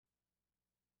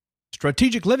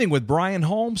Strategic Living with Brian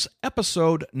Holmes,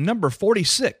 episode number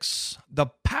 46, The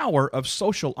Power of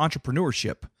Social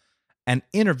Entrepreneurship, an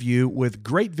interview with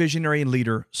great visionary and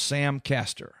leader Sam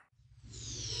Castor.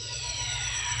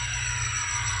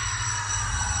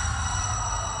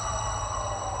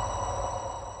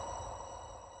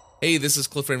 Hey, this is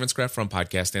Cliff Ravenscraft from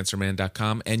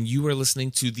podcastanswerman.com, and you are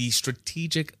listening to the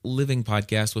Strategic Living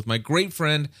Podcast with my great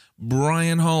friend,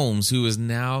 Brian Holmes, who is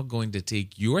now going to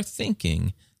take your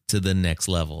thinking to the next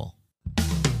level.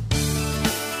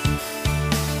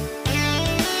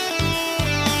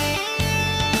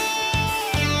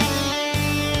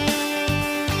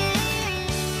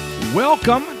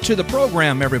 Welcome to the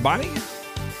program, everybody.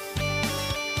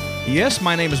 Yes,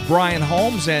 my name is Brian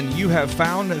Holmes, and you have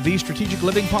found the Strategic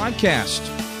Living Podcast,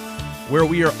 where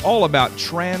we are all about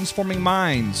transforming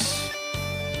minds,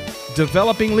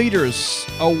 developing leaders,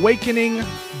 awakening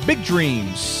big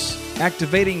dreams,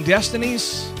 activating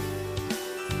destinies.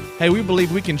 Hey, we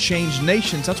believe we can change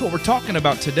nations. That's what we're talking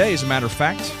about today, as a matter of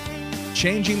fact.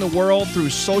 Changing the world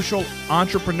through social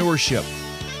entrepreneurship.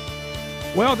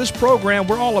 Well, this program,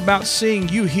 we're all about seeing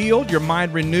you healed, your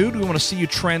mind renewed. We want to see you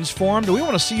transformed. We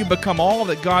want to see you become all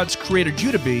that God's created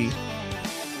you to be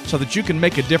so that you can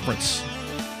make a difference.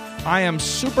 I am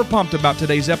super pumped about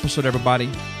today's episode, everybody.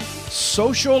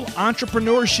 Social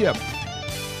entrepreneurship.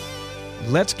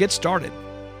 Let's get started.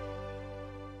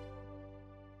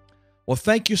 Well,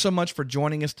 thank you so much for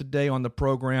joining us today on the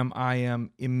program. I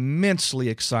am immensely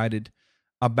excited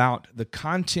about the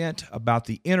content, about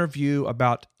the interview,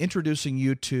 about introducing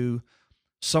you to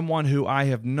someone who I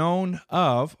have known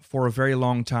of for a very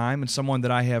long time and someone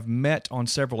that I have met on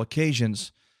several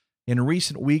occasions. In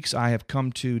recent weeks, I have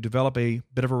come to develop a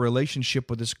bit of a relationship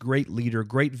with this great leader,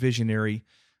 great visionary,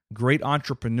 great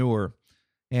entrepreneur.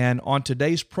 And on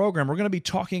today's program, we're going to be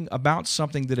talking about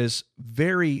something that is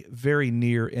very, very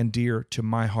near and dear to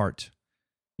my heart.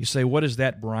 You say, what is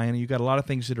that, Brian? You got a lot of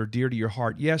things that are dear to your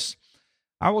heart. Yes,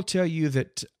 I will tell you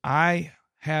that I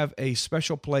have a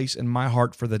special place in my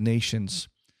heart for the nations.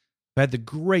 I've had the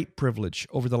great privilege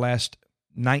over the last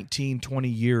 19, 20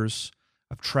 years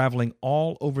of traveling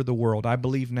all over the world. I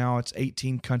believe now it's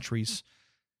 18 countries.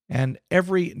 And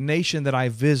every nation that I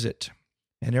visit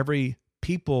and every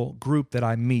people group that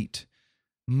I meet,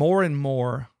 more and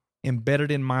more embedded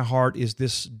in my heart is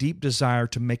this deep desire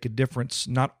to make a difference,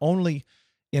 not only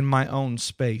in my own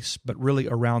space, but really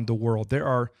around the world. There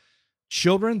are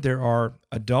children, there are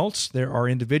adults, there are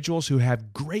individuals who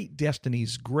have great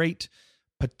destinies, great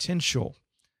potential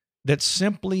that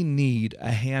simply need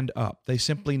a hand up. They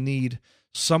simply need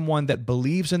someone that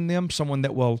believes in them, someone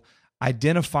that will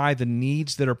identify the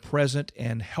needs that are present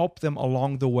and help them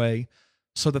along the way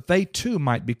so that they too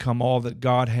might become all that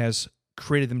God has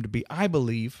created them to be. I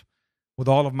believe with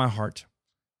all of my heart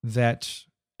that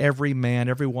every man,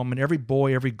 every woman, every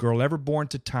boy, every girl ever born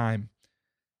to time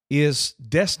is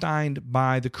destined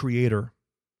by the Creator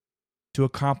to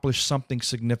accomplish something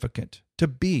significant, to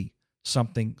be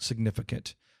something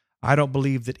significant. I don't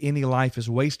believe that any life is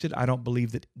wasted. I don't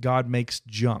believe that God makes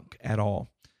junk at all.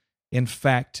 In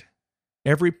fact,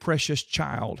 every precious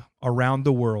child around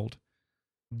the world,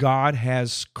 God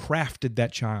has crafted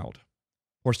that child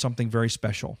for something very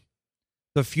special.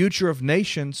 The future of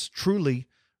nations truly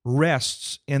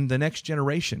rests in the next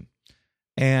generation.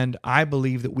 And I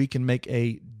believe that we can make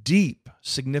a deep,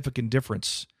 significant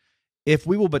difference if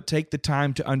we will but take the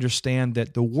time to understand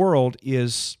that the world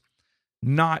is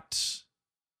not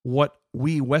what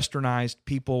we westernized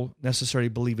people necessarily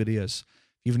believe it is.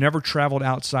 If you've never traveled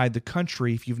outside the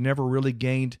country, if you've never really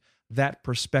gained that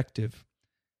perspective,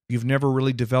 you've never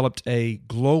really developed a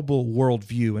global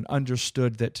worldview and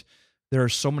understood that there are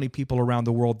so many people around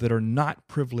the world that are not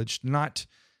privileged, not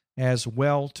as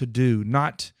well-to-do,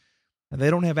 they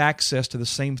don't have access to the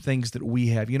same things that we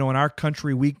have. You know, in our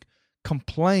country, we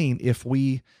complain if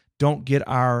we don't get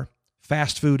our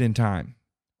fast food in time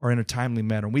or in a timely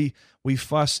manner. We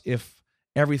fuss if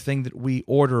everything that we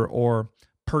order or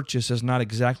purchase is not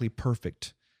exactly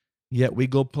perfect. Yet we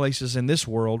go places in this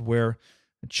world where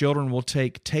children will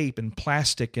take tape and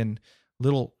plastic and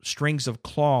little strings of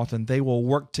cloth, and they will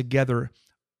work together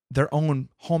their own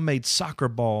homemade soccer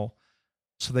ball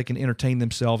so they can entertain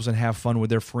themselves and have fun with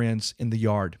their friends in the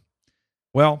yard.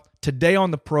 Well, today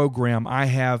on the program, I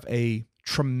have a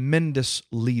tremendous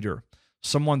leader,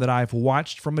 someone that I've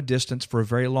watched from a distance for a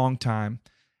very long time.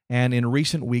 And in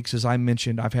recent weeks, as I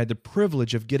mentioned, I've had the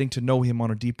privilege of getting to know him on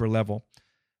a deeper level.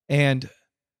 And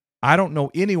I don't know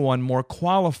anyone more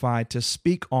qualified to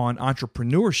speak on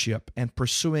entrepreneurship and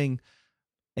pursuing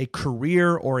a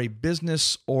career or a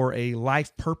business or a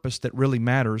life purpose that really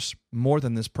matters more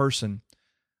than this person.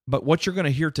 But what you're going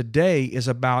to hear today is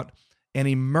about an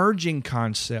emerging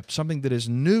concept, something that is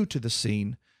new to the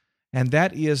scene, and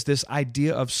that is this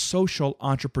idea of social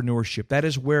entrepreneurship. That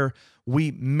is where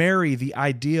we marry the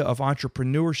idea of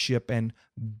entrepreneurship and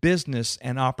business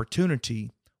and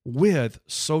opportunity with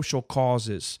social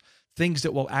causes, things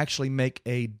that will actually make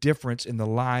a difference in the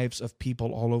lives of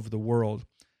people all over the world.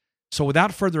 So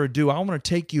without further ado, I want to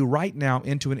take you right now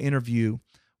into an interview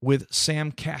with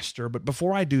Sam Castor. But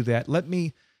before I do that, let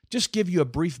me just give you a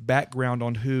brief background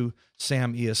on who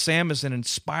Sam is. Sam is an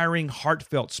inspiring,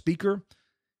 heartfelt speaker.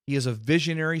 He is a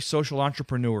visionary social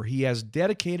entrepreneur. He has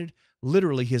dedicated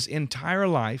literally his entire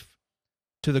life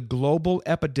to the global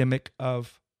epidemic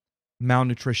of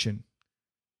malnutrition.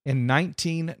 In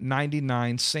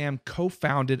 1999, Sam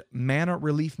co-founded Manna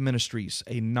Relief Ministries,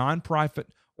 a nonprofit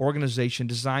organization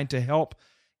designed to help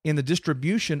in the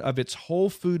distribution of its whole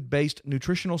food-based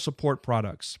nutritional support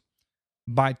products.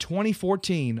 By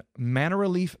 2014, Manna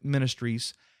Relief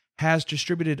Ministries has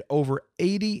distributed over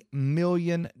 80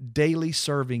 million daily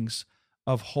servings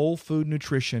of whole food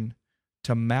nutrition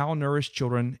to malnourished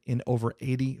children in over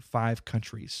 85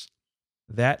 countries.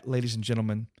 That, ladies and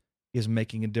gentlemen, is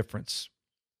making a difference.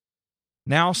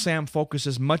 Now, Sam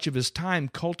focuses much of his time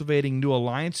cultivating new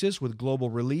alliances with global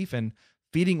relief and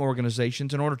feeding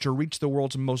organizations in order to reach the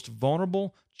world's most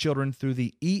vulnerable children through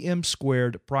the EM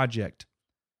Squared project.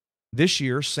 This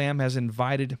year, Sam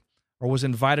was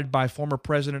invited by former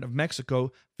President of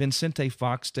Mexico, Vicente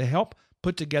Fox, to help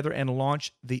put together and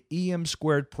launch the EM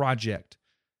Squared project.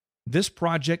 This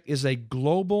project is a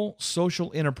global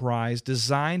social enterprise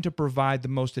designed to provide the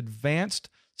most advanced,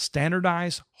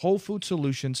 standardized whole food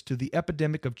solutions to the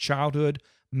epidemic of childhood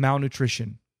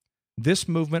malnutrition. This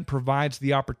movement provides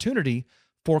the opportunity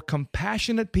for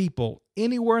compassionate people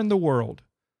anywhere in the world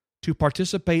to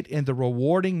participate in the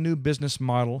rewarding new business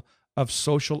model of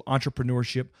social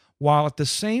entrepreneurship, while at the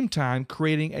same time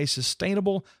creating a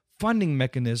sustainable funding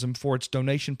mechanism for its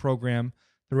donation program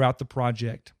throughout the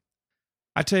project.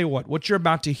 I tell you what you're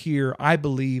about to hear, I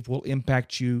believe, will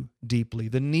impact you deeply.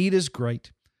 The need is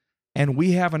great, and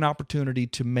we have an opportunity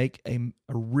to make a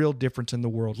real difference in the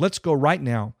world. Let's go right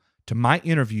now to my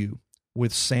interview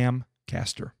with Sam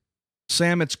Castor.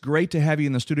 Sam, it's great to have you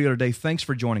in the studio today. Thanks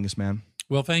for joining us, man.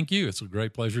 Well, thank you. It's a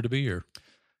great pleasure to be here.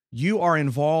 You are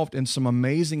involved in some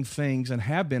amazing things and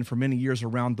have been for many years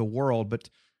around the world, but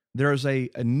there's a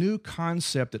new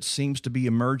concept that seems to be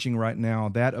emerging right now,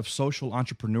 that of social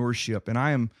entrepreneurship. And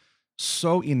I am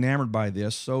so enamored by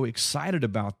this, so excited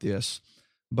about this.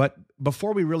 But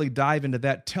before we really dive into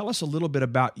that, tell us a little bit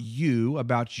about you,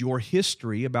 about your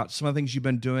history, about some of the things you've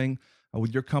been doing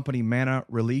with your company, Manna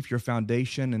Relief, your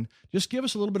foundation, and just give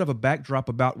us a little bit of a backdrop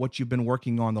about what you've been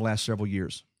working on the last several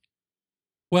years.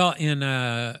 Well, in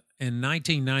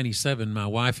 1997, my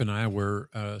wife and I were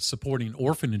supporting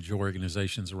orphanage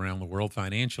organizations around the world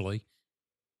financially.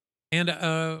 And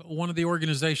one of the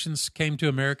organizations came to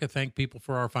America, thanked people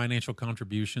for our financial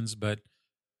contributions, but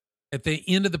at the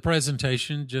end of the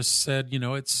presentation just said,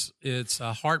 it's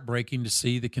heartbreaking to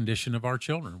see the condition of our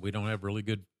children. We don't have really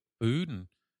good food, and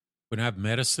we don't have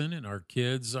medicine, and our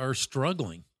kids are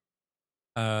struggling,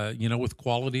 with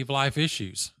quality of life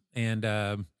issues. And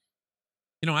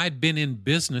I had been in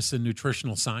business in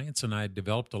nutritional science, and I had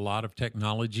developed a lot of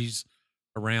technologies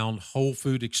around whole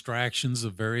food extractions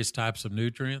of various types of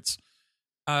nutrients.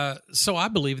 So I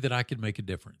believed that I could make a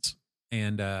difference.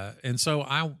 And so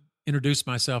I introduced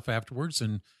myself afterwards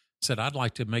and said, I'd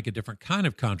like to make a different kind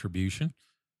of contribution.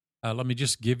 Let me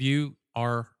just give you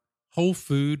our whole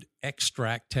food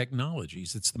extract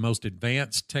technologies. It's the most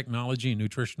advanced technology in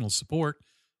nutritional support.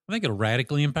 I think it'll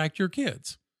radically impact your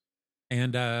kids.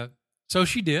 And so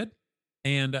she did,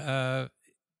 and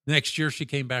next year she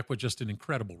came back with just an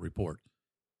incredible report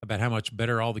about how much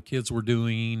better all the kids were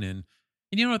doing. And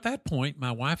at that point,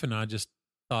 my wife and I just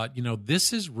thought,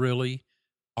 this is really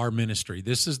our ministry.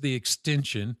 This is the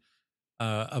extension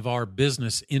of our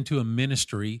business into a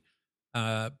ministry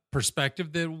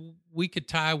perspective that we could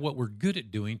tie what we're good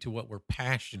at doing to what we're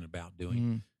passionate about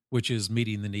doing, which is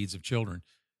meeting the needs of children.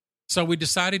 So we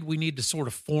decided we need to sort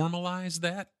of formalize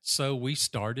that. So we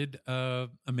started a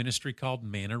ministry called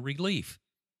Manna Relief.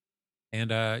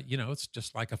 And, it's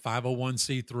just like a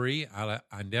 501c3.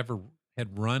 I never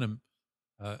had run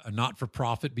a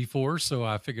not-for-profit before, so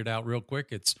I figured out real quick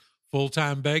it's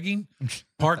full-time begging,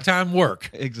 part-time work.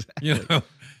 Exactly.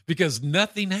 Because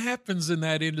nothing happens in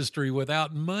that industry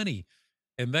without money.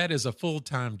 And that is a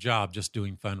full-time job, just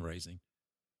doing fundraising.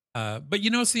 But,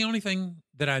 it's the only thing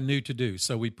that I knew to do.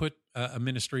 So we put a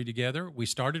ministry together. We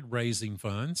started raising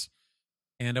funds,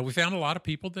 and we found a lot of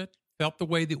people that felt the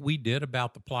way that we did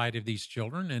about the plight of these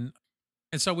children. And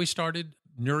And so we started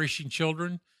nourishing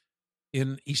children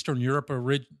in Eastern Europe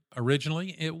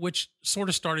originally, which sort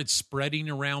of started spreading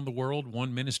around the world.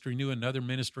 One ministry knew another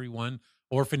ministry, one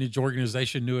orphanage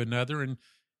organization knew another. And,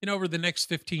 over the next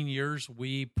 15 years,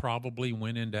 we probably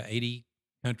went into 80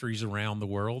 countries around the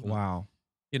world. Wow.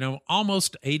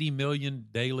 Almost 80 million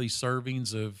daily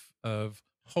servings of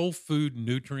whole food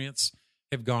nutrients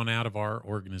have gone out of our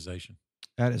organization.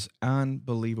 That is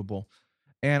unbelievable.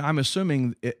 And I'm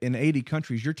assuming in 80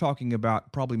 countries, you're talking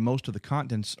about probably most of the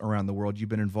continents around the world you've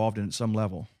been involved in at some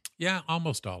level. Yeah,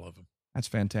 almost all of them. That's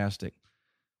fantastic.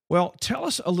 Well, tell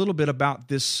us a little bit about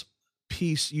this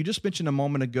piece. You just mentioned a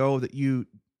moment ago that you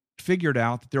figured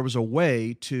out that there was a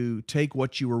way to take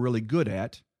what you were really good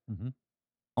at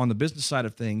on the business side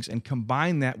of things and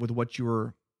combine that with what you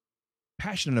were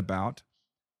passionate about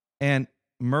and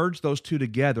merge those two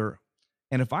together.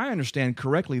 And if I understand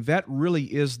correctly, that really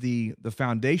is the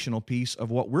foundational piece of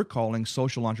what we're calling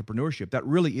social entrepreneurship. That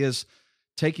really is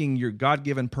taking your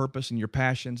God-given purpose and your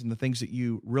passions and the things that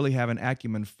you really have an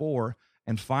acumen for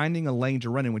and finding a lane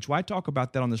to run in, which I talk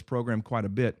about that on this program quite a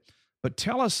bit. But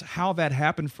tell us how that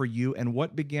happened for you and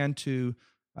what began to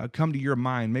come to your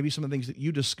mind, maybe some of the things that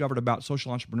you discovered about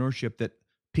social entrepreneurship that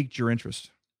piqued your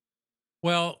interest.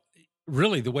 Well,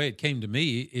 really the way it came to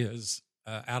me is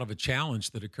out of a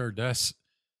challenge that occurred to us,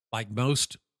 like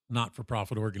most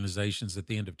not-for-profit organizations at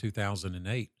the end of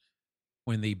 2008.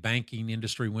 When the banking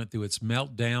industry went through its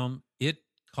meltdown, it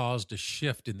caused a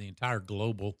shift in the entire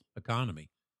global economy.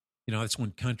 That's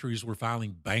when countries were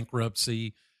filing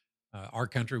bankruptcy. Our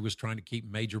country was trying to keep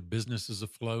major businesses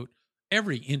afloat.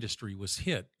 Every industry was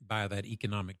hit by that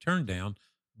economic turndown,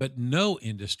 but no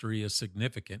industry as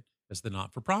significant as the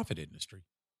not-for-profit industry.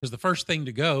 Because the first thing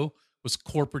to go was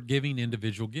corporate giving,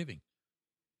 individual giving.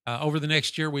 Over the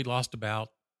next year, we lost about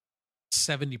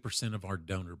 70% of our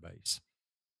donor base.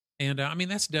 And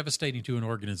that's devastating to an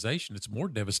organization. It's more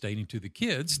devastating to the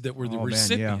kids that were the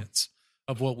recipients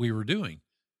of what we were doing.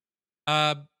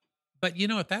 But,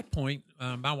 at that point,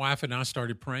 my wife and I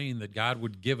started praying that God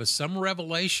would give us some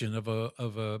revelation of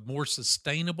a more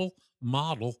sustainable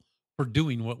model for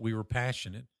doing what we were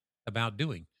passionate about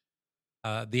doing.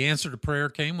 The answer to prayer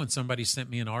came when somebody sent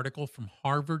me an article from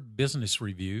Harvard Business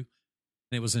Review,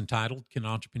 and it was entitled, "Can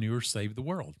Entrepreneurs Save the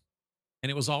World?" And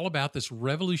it was all about this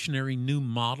revolutionary new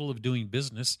model of doing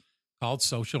business called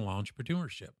social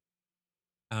entrepreneurship.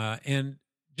 And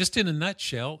just in a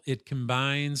nutshell, it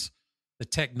combines the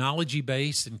technology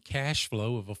base and cash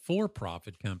flow of a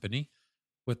for-profit company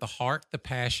with the heart, the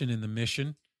passion, and the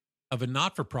mission of a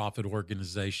not-for-profit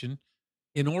organization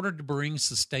in order to bring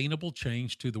sustainable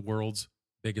change to the world's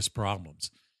biggest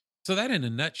problems. So that, in a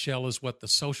nutshell, is what the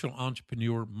social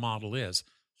entrepreneur model is.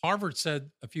 Harvard said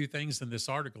a few things in this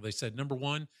article. They said, number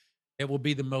one, it will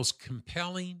be the most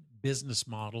compelling business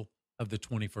model of the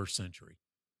 21st century.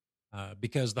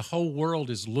 Because the whole world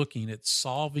is looking at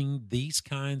solving these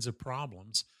kinds of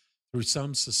problems through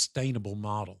some sustainable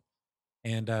model.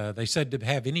 And they said to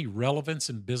have any relevance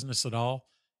in business at all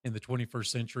in the 21st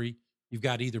century, you've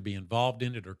got to either be involved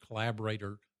in it or collaborate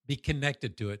or be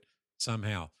connected to it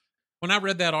somehow. When I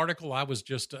read that article, I was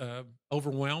just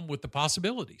overwhelmed with the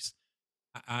possibilities.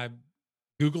 I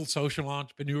Googled social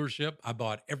entrepreneurship. I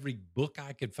bought every book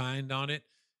I could find on it.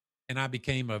 And I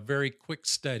became a very quick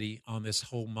study on this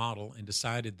whole model and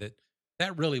decided that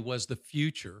that really was the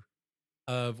future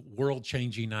of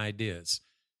world-changing ideas.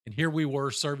 And here we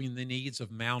were serving the needs of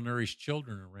malnourished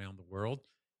children around the world.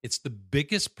 It's the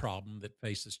biggest problem that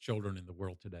faces children in the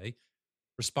world today.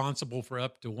 Responsible for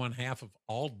up to 1/2 of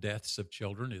all deaths of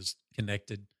children is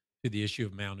connected to the issue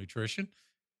of malnutrition.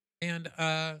 And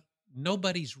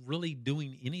nobody's really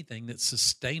doing anything that's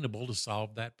sustainable to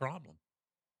solve that problem.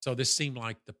 So this seemed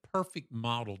like the perfect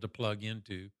model to plug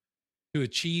into to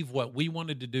achieve what we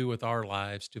wanted to do with our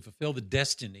lives, to fulfill the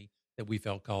destiny that we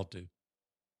felt called to.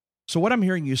 So what I'm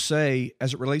hearing you say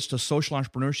as it relates to social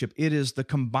entrepreneurship, it is the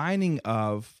combining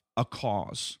of a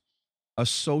cause, a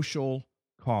social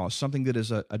cause, something that is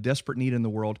a desperate need in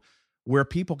the world, where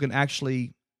people can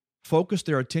actually focus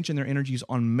their attention, their energies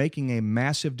on making a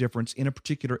massive difference in a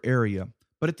particular area.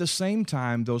 But at the same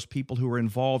time, those people who are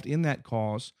involved in that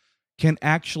cause can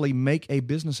actually make a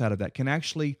business out of that, can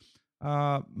actually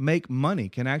make money,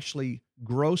 can actually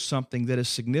grow something that is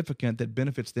significant that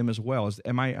benefits them as well.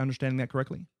 Am I understanding that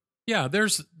correctly? Yeah,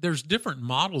 there's different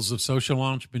models of social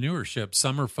entrepreneurship.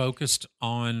 Some are focused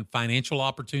on financial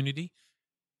opportunity.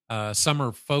 Some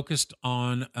are focused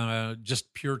on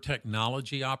just pure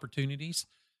technology opportunities.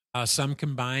 Some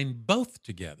combine both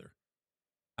together.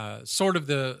 Sort of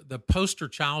the poster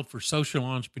child for social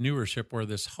entrepreneurship, where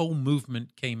this whole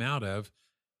movement came out of,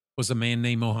 was a man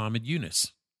named Mohammed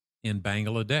Yunus in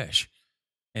Bangladesh.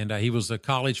 And he was a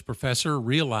college professor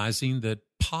realizing that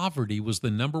poverty was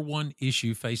the number one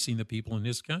issue facing the people in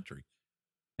his country.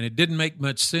 And it didn't make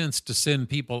much sense to send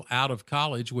people out of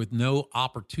college with no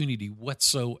opportunity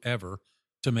whatsoever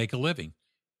to make a living.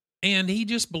 And he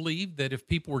just believed that if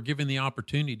people were given the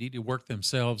opportunity to work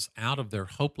themselves out of their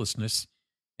hopelessness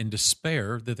and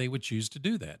despair, that they would choose to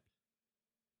do that.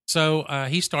 So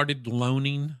he started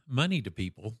loaning money to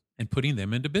people and putting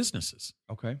them into businesses.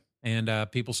 Okay.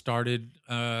 And people started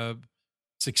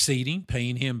succeeding,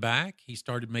 paying him back. He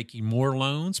started making more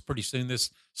loans. Pretty soon this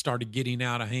started getting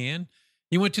out of hand.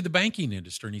 He went to the banking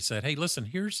industry and he said, hey, listen,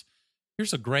 here's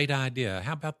a great idea.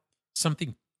 How about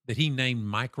something that he named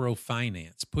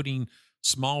microfinance, putting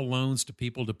small loans to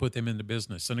people to put them into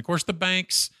business? And of course, the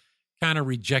banks kind of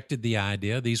rejected the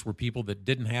idea. These were people that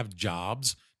didn't have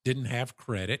jobs, didn't have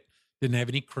credit, didn't have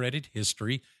any credit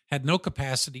history, had no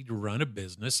capacity to run a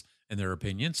business, in their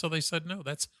opinion. So they said, no,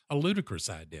 that's a ludicrous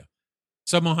idea.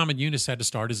 So Mohammed Yunus had to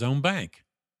start his own bank.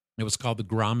 It was called the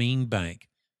Grameen Bank.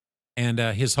 And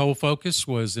his whole focus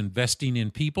was investing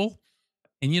in people.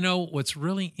 And you know, what's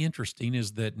really interesting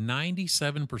is that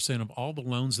 97% of all the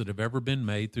loans that have ever been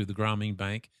made through the Grameen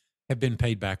Bank have been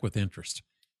paid back with interest.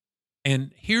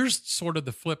 And here's sort of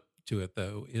the flip to it,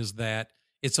 though, is that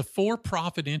it's a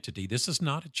for-profit entity. This is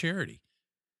not a charity.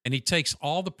 And he takes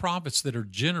all the profits that are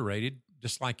generated,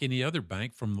 just like any other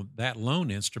bank, from that loan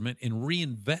instrument and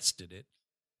reinvested it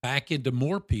back into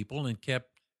more people and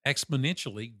kept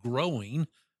exponentially growing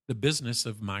the business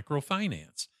of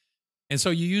microfinance. And so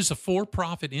you use a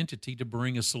for-profit entity to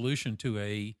bring a solution to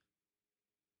a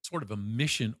sort of a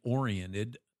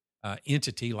mission-oriented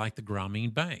entity like the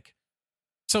Grameen Bank.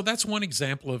 So that's one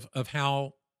example of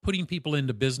how putting people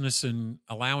into business and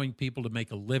allowing people to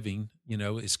make a living, you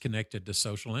know, is connected to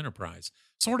social enterprise.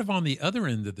 Sort of on the other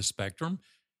end of the spectrum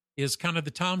is kind of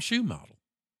the Tom Shoe model.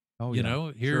 Oh, you yeah.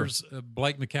 know, here's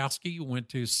Blake Mikowski went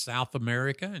to South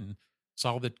America and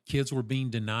saw that kids were being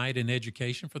denied an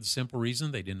education for the simple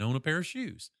reason they didn't own a pair of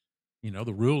shoes. You know,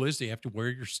 the rule is you have to wear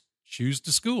your shoes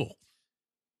to school.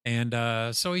 And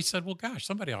so he said, well, gosh,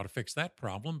 somebody ought to fix that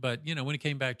problem. But, you know, when he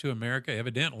came back to America,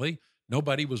 evidently,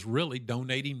 nobody was really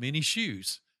donating many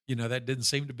shoes. You know, that didn't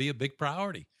seem to be a big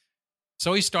priority.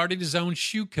 So he started his own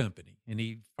shoe company, and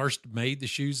he first made the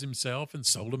shoes himself and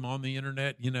sold them on the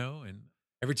internet, you know, and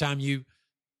every time you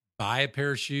buy a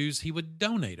pair of shoes, he would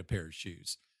donate a pair of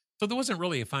shoes. So there wasn't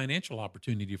really a financial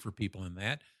opportunity for people in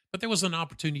that, but there was an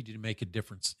opportunity to make a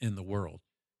difference in the world.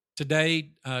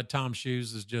 Today, Tom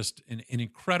Shoes is just an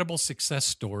incredible success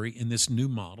story in this new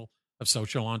model of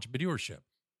social entrepreneurship.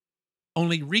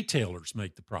 Only retailers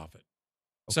make the profit.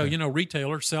 Okay. So, you know,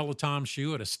 retailers sell a Tom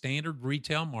shoe at a standard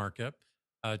retail markup,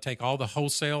 take all the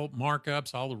wholesale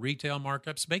markups, all the retail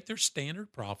markups, make their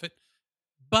standard profit.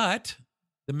 But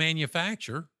the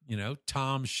manufacturer, you know,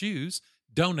 Tom Shoes,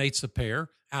 donates a pair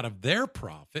out of their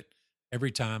profit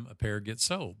every time a pair gets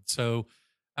sold. So,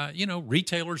 you know,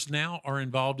 retailers now are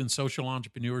involved in social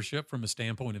entrepreneurship from a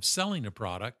standpoint of selling a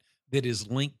product that is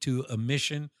linked to a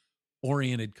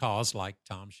mission-oriented cause like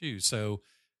Tom Shoes. So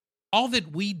all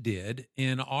that we did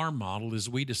in our model is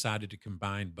we decided to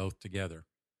combine both together.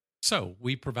 So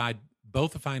we provide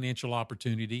both a financial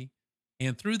opportunity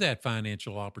and through that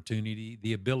financial opportunity,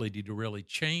 the ability to really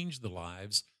change the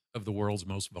lives of the world's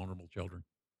most vulnerable children.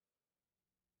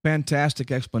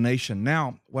 Fantastic explanation.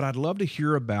 Now, what I'd love to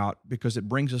hear about, because it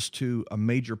brings us to a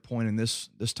major point in this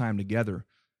time together,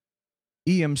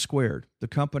 EM Squared, the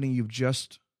company you've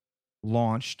just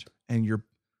launched and you're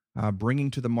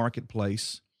bringing to the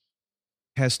marketplace,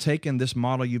 has taken this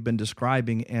model you've been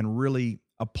describing and really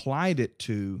applied it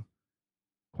to,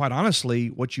 quite honestly,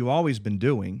 what you've always been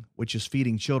doing, which is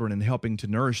feeding children and helping to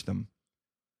nourish them.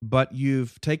 But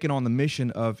you've taken on the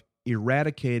mission of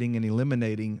eradicating and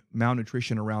eliminating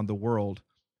malnutrition around the world,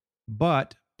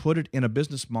 but put it in a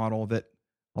business model that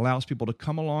allows people to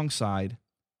come alongside,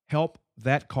 help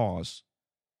that cause,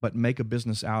 but make a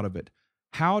business out of it.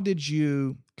 How did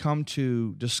you come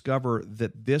to discover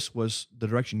that this was the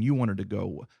direction you wanted to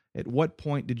go? At what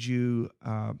point did you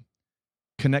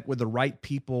connect with the right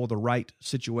people, the right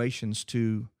situations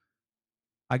to,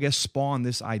 I guess, spawn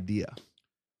this idea?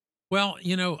 Well,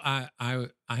 you know, I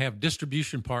have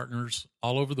distribution partners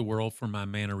all over the world for my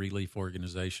Manna Relief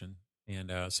organization.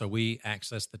 And so we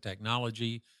access the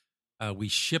technology. We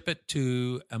ship it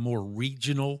to a more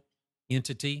regional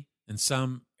entity. In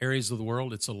some areas of the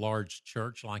world, it's a large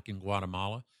church like in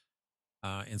Guatemala.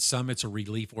 In some, it's a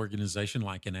relief organization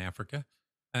like in Africa.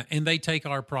 And they take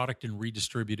our product and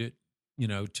redistribute it, you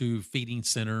know, to feeding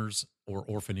centers or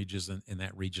orphanages in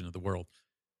that region of the world.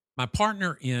 My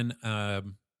partner in a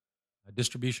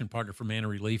distribution partner for Manna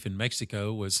Relief in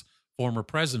Mexico was former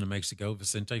president of Mexico,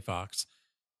 Vicente Fox,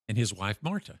 and his wife,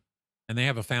 Marta. And they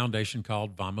have a foundation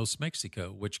called Vamos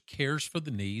Mexico, which cares for the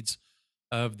needs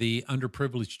of the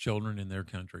underprivileged children in their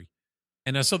country.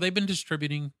 And so they've been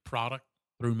distributing product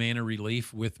through Manna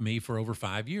Relief with me for over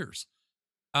 5 years.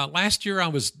 Last year, I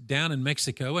was down in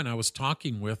Mexico, and I was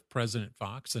talking with President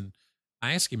Fox, and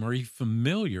I asked him, are you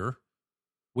familiar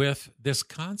with this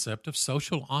concept of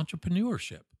social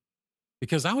entrepreneurship?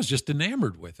 Because I was just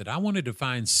enamored with it. I wanted to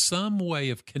find some way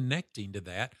of connecting to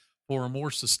that for a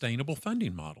more sustainable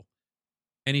funding model.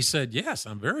 And he said, yes,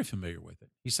 I'm very familiar with it.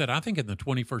 He said, I think in the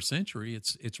 21st century,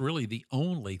 it's really the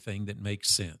only thing that makes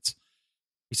sense.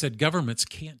 He said, governments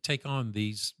can't take on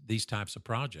these types of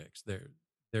projects.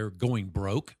 They're going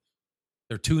broke.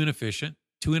 They're too inefficient,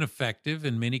 too ineffective,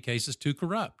 in many cases, too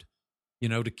corrupt,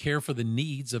 to care for the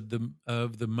needs of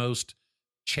the most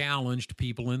challenged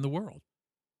people in the world,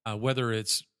 whether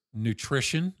it's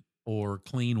nutrition or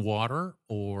clean water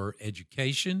or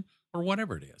education or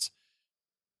whatever it is.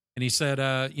 And he said,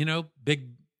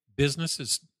 big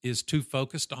business is too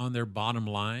focused on their bottom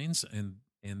lines, and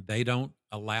they don't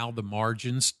allow the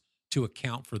margins to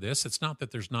account for this. It's not that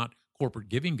there's not corporate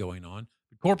giving going on,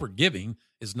 but corporate giving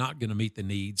is not going to meet the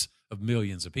needs of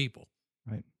millions of people.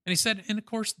 Right. And he said, and of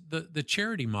course, the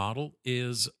charity model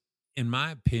is, in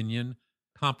my opinion,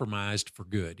 compromised for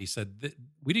good. He said that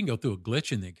we didn't go through a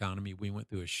glitch in the economy. We went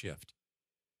through a shift.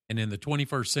 And in the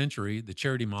 21st century, the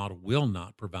charity model will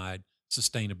not provide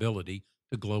sustainability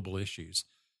to global issues.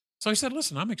 So he said,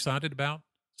 listen, I'm excited about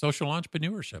social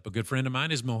entrepreneurship. A good friend of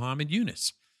mine is Mohammed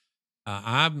Yunus.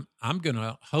 I'm going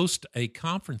to host a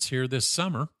conference here this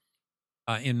summer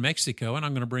in Mexico, and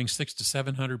I'm going to bring 600 to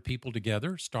 700 people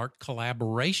together, start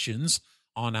collaborations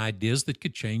on ideas that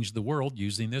could change the world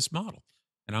using this model.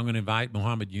 And I'm going to invite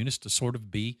Mohammed Yunus to sort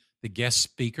of be the guest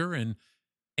speaker and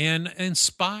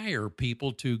inspire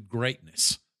people to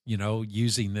greatness,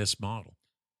 using this model.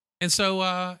 And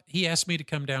so he asked me to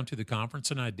come down to the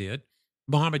conference, and I did.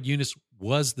 Mohammed Yunus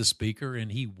was the speaker,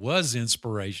 and he was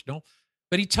inspirational,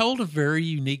 but he told a very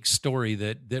unique story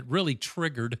that really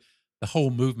triggered the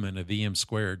whole movement of EM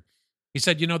Squared. He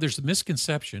said, there's a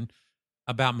misconception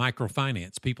about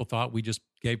microfinance. People thought we just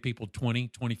gave people $20,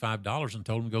 $25 and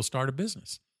told them to go start a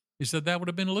business. He said that would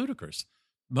have been ludicrous.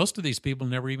 Most of these people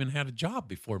never even had a job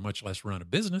before, much less run a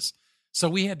business. So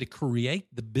we had to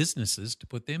create the businesses to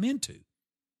put them into.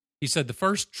 He said the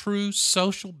first true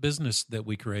social business that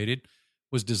we created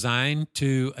was designed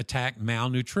to attack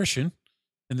malnutrition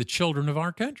in the children of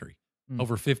our country.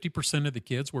 Over 50% of the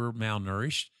kids were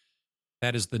malnourished.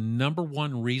 That is the number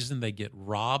one reason they get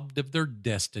robbed of their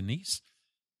destinies.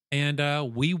 And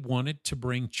we wanted to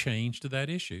bring change to that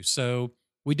issue. So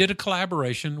we did a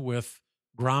collaboration with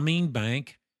Grameen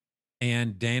Bank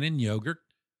and Dannon Yogurt.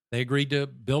 They agreed to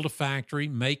build a factory,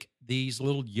 make these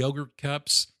little yogurt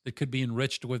cups that could be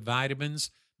enriched with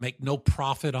vitamins, make no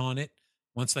profit on it.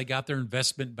 Once they got their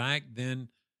investment back, then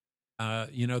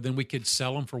we could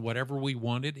sell them for whatever we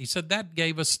wanted. He said that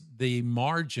gave us the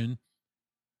margin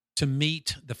to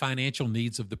meet the financial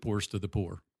needs of the poorest of the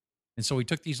poor. And so we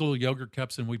took these little yogurt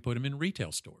cups and we put them in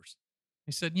retail stores.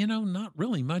 He said, not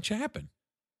really much happened.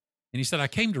 And he said, I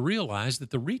came to realize that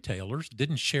the retailers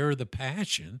didn't share the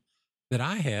passion that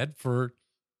I had for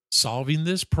solving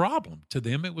this problem. To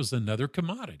them, it was another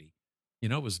commodity. It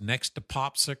was next to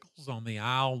popsicles on the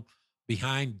aisle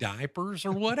behind diapers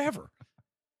or whatever.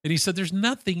 And he said, there's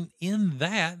nothing in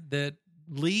that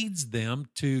leads them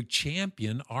to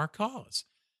champion our cause.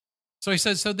 So he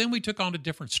said, so then we took on a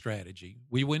different strategy.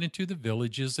 We went into the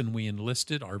villages and we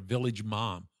enlisted our village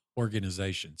mom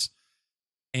organizations.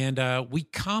 And we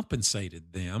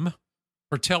compensated them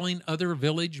for telling other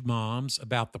village moms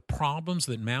about the problems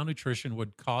that malnutrition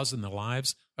would cause in the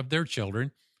lives of their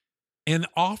children and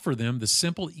offer them the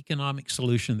simple economic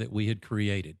solution that we had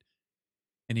created.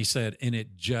 And he said, and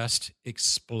it just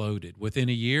exploded. Within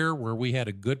a year where we had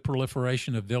a good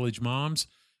proliferation of village moms,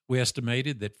 we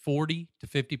estimated that 40 to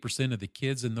 50% of the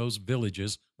kids in those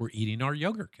villages were eating our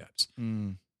yogurt cups.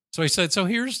 So he said, so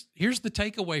here's the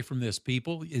takeaway from this,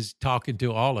 people, is talking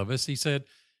to all of us. He said,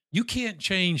 you can't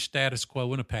change status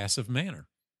quo in a passive manner.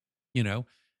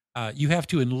 You have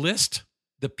to enlist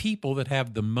the people that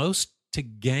have the most to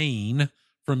gain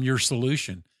from your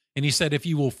solution. And he said, if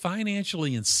you will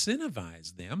financially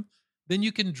incentivize them, then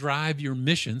you can drive your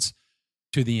missions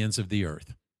to the ends of the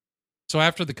earth. So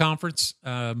after the conference,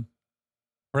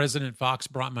 President Fox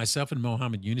brought myself and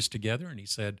Mohammed Yunus together, and he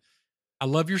said, I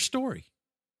love your story.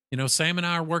 Sam and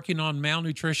I are working on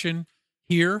malnutrition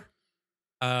here.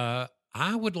 I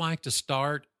would like to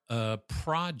start a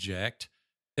project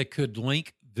that could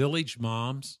link village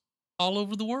moms all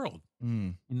over the world,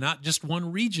 not just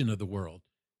one region of the world.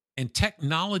 And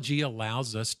technology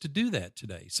allows us to do that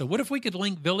today. So what if we could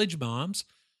link village moms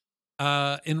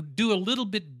and do a little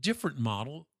bit different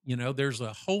model? You know, there's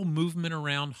a whole movement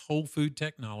around whole food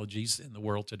technologies in the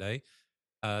world today.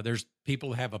 There's people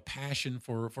who have a passion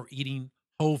for eating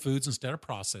whole foods instead of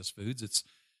processed foods. It's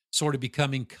sort of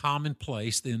becoming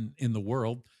commonplace in the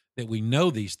world that we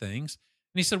know these things.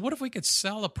 And he said, what if we could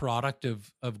sell a product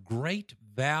of great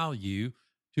value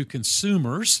to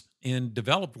consumers in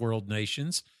developed world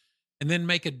nations and then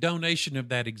make a donation of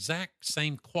that exact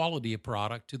same quality of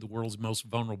product to the world's most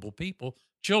vulnerable people,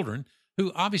 children,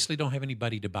 who obviously don't have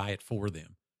anybody to buy it for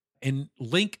them, and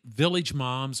link village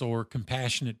moms or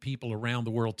compassionate people around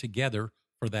the world together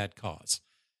for that cause.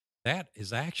 That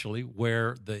is actually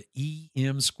where the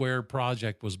EM Squared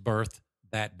project was birthed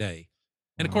that day.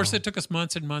 And of course, it took us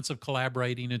months and months of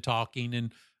collaborating and talking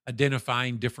and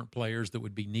identifying different players that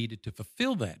would be needed to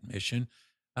fulfill that mission.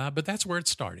 But that's where it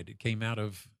started. It came out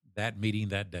of that meeting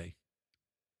that day.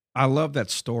 I love that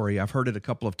story. I've heard it a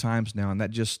couple of times now, and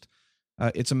that just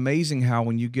it's amazing how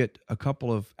when you get a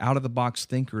couple of out-of-the-box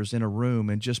thinkers in a room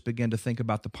and just begin to think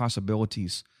about the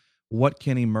possibilities, what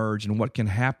can emerge and what can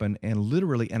happen, and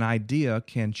literally an idea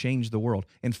can change the world.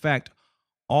 In fact,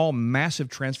 all massive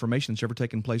transformations ever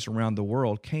taken place around the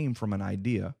world came from an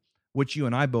idea, which you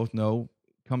and I both know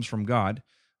comes from God.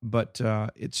 But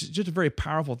it's just a very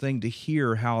powerful thing to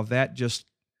hear how that just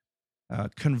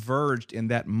converged in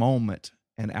that moment,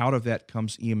 and out of that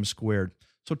comes EM Squared.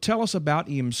 So tell us about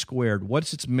EM Squared.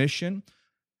 What's its mission?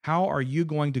 How are you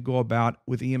going to go about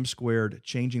with EM Squared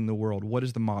changing the world? What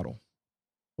is the model?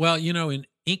 Well, you know, in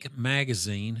Inc.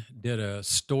 magazine did a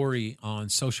story on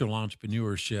social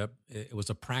entrepreneurship. It was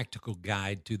a practical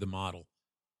guide to the model.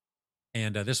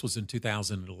 And this was in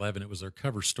 2011. It was their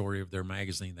cover story of their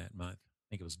magazine that month. I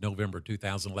think it was November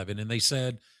 2011. And they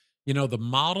said, you know, the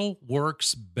model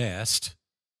works best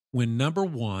when, number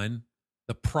one,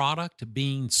 the product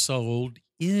being sold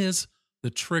is the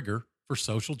trigger for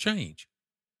social change.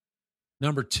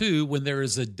 Number two, when there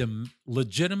is a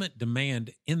legitimate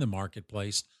demand in the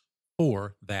marketplace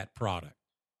for that product.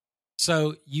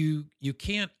 So you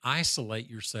can't isolate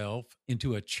yourself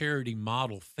into a charity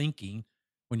model thinking.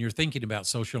 When you're thinking about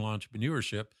social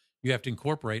entrepreneurship, you have to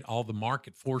incorporate all the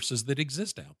market forces that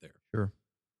exist out there. Sure.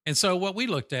 And so what we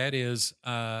looked at is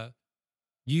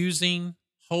using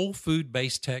whole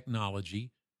food-based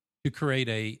technology to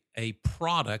create a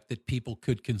product that people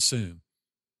could consume.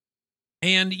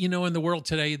 And, you know, in the world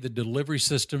today, the delivery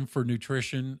system for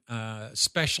nutrition,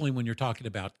 especially when you're talking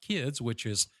about kids, which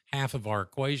is half of our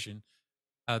equation,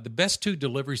 the best two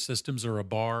delivery systems are a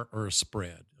bar or a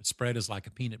spread. A spread is like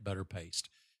a peanut butter paste.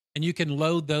 And you can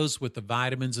load those with the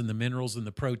vitamins and the minerals and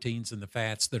the proteins and the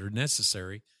fats that are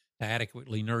necessary to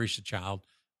adequately nourish a child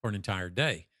for an entire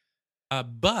day.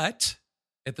 But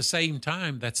at the same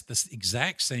time, that's the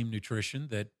exact same nutrition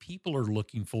that people are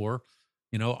looking for,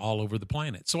 you know, all over the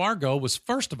planet. So our goal was,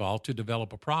 first of all, to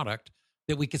develop a product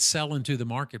that we could sell into the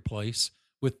marketplace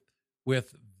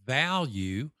with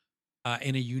value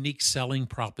and a unique selling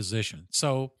proposition.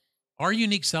 So our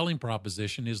unique selling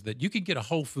proposition is that you can get a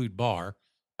whole food bar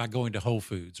by going to Whole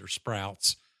Foods or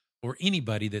Sprouts or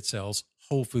anybody that sells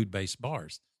whole food-based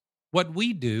bars. What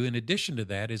we do in addition to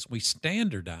that is we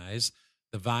standardize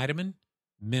the vitamin,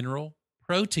 mineral,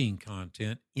 protein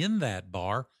content in that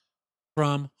bar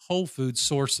from whole food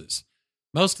sources.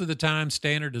 Most of the time,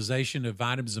 standardization of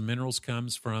vitamins and minerals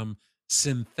comes from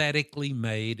synthetically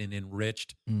made and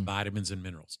enriched vitamins and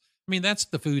minerals. I mean, that's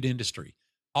the food industry.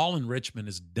 All enrichment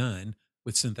is done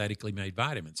with synthetically made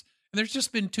vitamins. And there's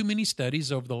just been too many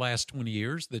studies over the last 20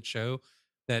 years that show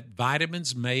that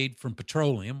vitamins made from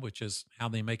petroleum, which is how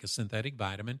they make a synthetic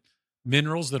vitamin,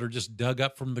 minerals that are just dug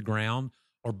up from the ground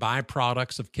or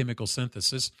byproducts of chemical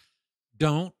synthesis,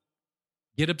 don't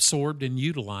get absorbed and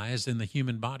utilized in the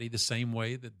human body the same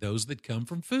way that those that come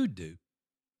from food do.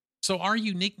 So our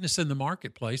uniqueness in the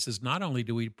marketplace is not only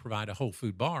do we provide a whole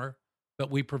food bar,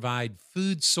 but we provide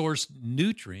food source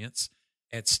nutrients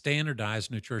at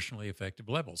standardized nutritionally effective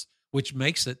levels, which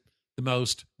makes it the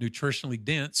most nutritionally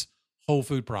dense whole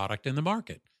food product in the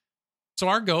market. So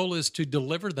our goal is to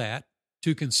deliver that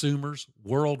to consumers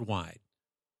worldwide.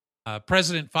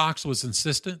 President Fox was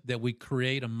insistent that we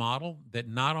create a model that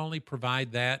not only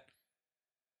provide that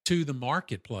to the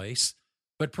marketplace,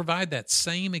 but provide that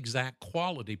same exact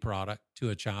quality product to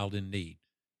a child in need.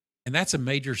 And that's a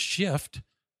major shift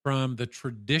from the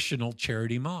traditional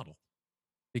charity model,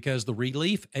 because the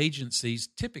relief agencies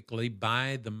typically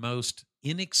buy the most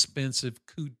inexpensive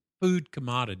food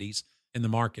commodities in the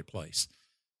marketplace.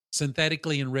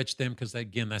 Synthetically enrich them because,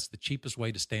 again, that's the cheapest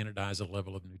way to standardize a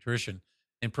level of nutrition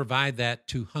and provide that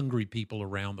to hungry people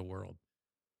around the world.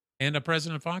 And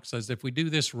President Fox says if we do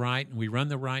this right and we run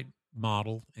the right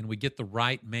model and we get the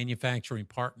right manufacturing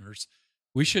partners,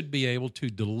 we should be able to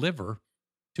deliver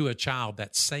to a child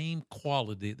that same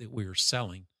quality that we are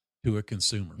selling to a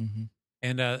consumer. Mm-hmm.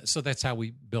 And so that's how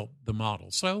we built the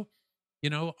model. So,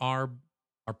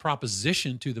 our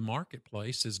proposition to the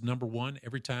marketplace is, number one,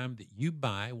 every time that you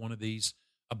buy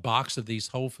a box of these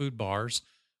whole food bars,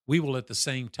 we will at the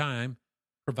same time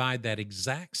provide that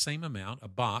exact same amount, a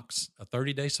box, a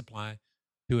 30-day supply,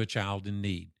 to a child in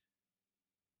need.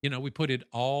 We put it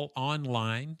all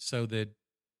online so that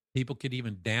people could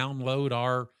even download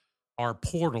our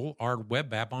portal, our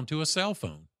web app, onto a cell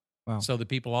phone. Wow. So that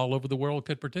people all over the world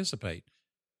could participate.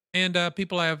 And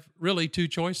people have really two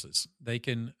choices. They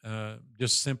can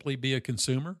just simply be a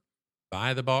consumer,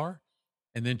 buy the bar,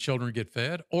 and then children get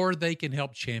fed, or they can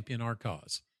help champion our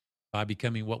cause by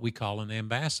becoming what we call an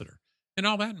ambassador. And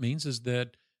all that means is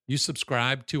that you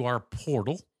subscribe to our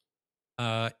portal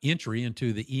entry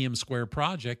into the EM Square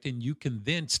project, and you can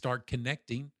then start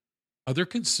connecting other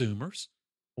consumers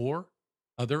or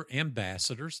other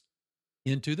ambassadors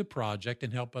into the project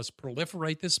and help us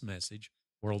proliferate this message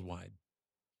worldwide.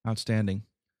 Outstanding.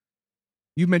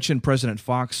 You mentioned President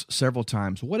Fox several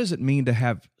times. What does it mean to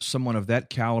have someone of that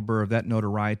caliber, of that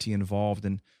notoriety involved,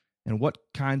 and what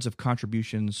kinds of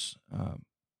contributions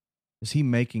is he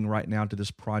making right now to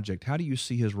this project? How do you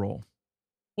see his role?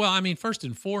 Well, first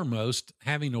and foremost,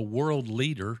 having a world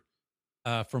leader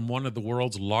from one of the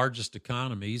world's largest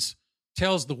economies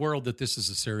tells the world that this is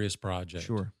a serious project.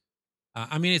 Sure.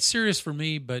 It's serious for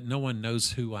me, but no one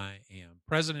knows who I am.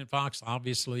 President Fox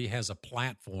obviously has a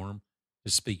platform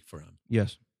to speak from.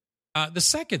 Yes. The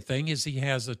second thing is he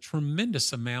has a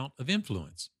tremendous amount of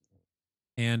influence.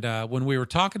 And when we were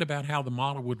talking about how the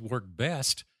model would work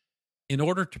best, in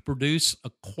order to produce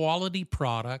a quality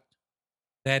product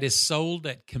that is sold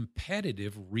at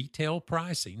competitive retail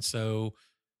pricing. So,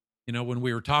 when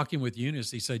we were talking with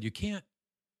Eunice, he said, you can't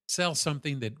sell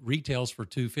something that retails for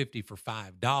 $2.50 for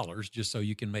 $5 just so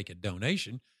you can make a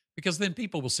donation, because then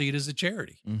people will see it as a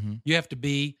charity. Mm-hmm. You have to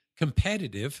be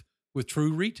competitive with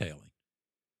true retailing.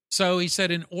 So he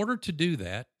said, in order to do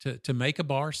that, to make a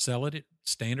bar, sell it at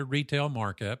standard retail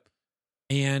markup,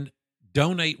 and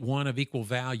donate one of equal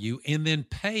value, and then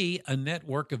pay a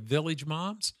network of village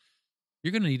moms,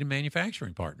 you're going to need a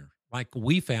manufacturing partner, like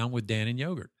we found with Dan and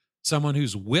Yogurt, someone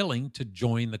who's willing to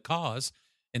join the cause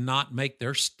and not make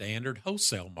their standard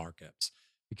wholesale markups,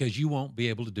 because you won't be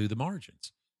able to do the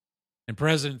margins. And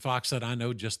President Fox said, I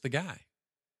know just the guy.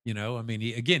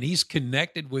 He's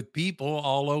connected with people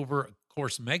all over, of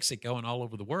course, Mexico and all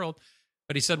over the world.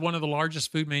 But he said one of the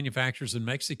largest food manufacturers in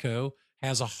Mexico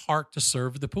has a heart to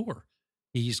serve the poor.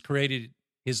 He's created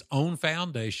his own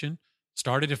foundation,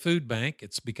 started a food bank.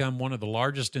 It's become one of the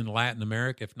largest in Latin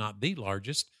America, if not the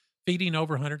largest, feeding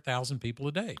over 100,000 people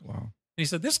a day. Wow. And he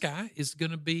said, this guy is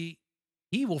going to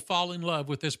he will fall in love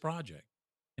with this project.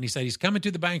 And he said, he's coming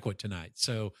to the banquet tonight.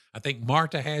 So I think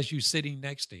Marta has you sitting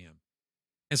next to him.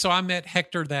 And so I met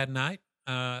Hector that night.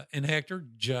 And Hector,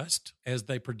 just as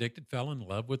they predicted, fell in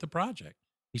love with the project.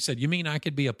 He said, you mean I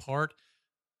could be a part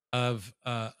of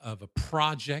a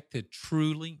project that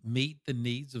truly meet the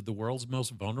needs of the world's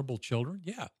most vulnerable children?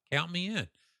 Yeah, count me in.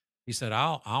 He said,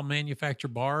 I'll manufacture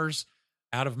bars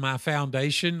out of my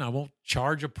foundation. I won't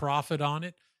charge a profit on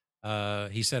it.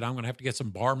 He said, I'm going to have to get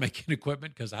some bar making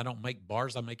equipment because I don't make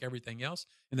bars. I make everything else.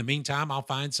 In the meantime, I'll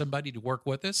find somebody to work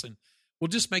with us, and we'll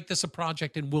just make this a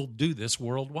project, and we'll do this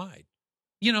worldwide.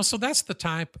 So that's the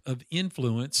type of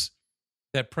influence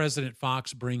that President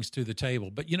Fox brings to the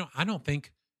table. But, I don't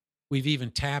think we've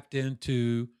even tapped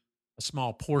into a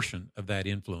small portion of that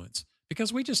influence,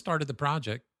 because we just started the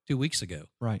project 2 weeks ago.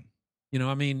 Right.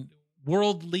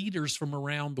 World leaders from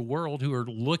around the world who are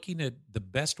looking at the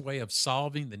best way of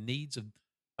solving the needs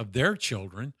of their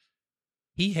children,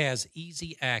 he has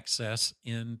easy access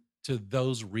into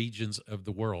those regions of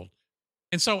the world.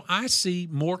 And so I see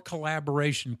more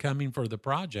collaboration coming for the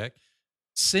project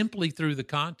simply through the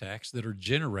contacts that are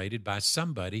generated by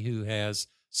somebody who has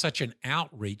such an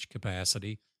outreach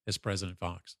capacity as President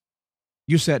Fox.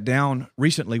 You sat down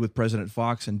recently with President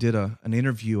Fox and did an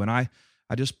interview, and I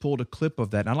just pulled a clip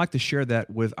of that. And I'd like to share that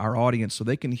with our audience so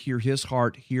they can hear his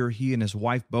heart, hear he and his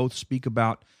wife both speak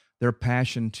about their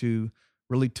passion to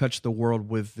really touch the world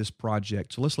with this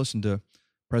project. So let's listen to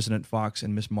President Fox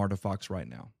and Miss Marta Fox right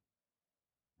now.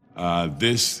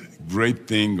 This great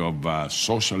thing of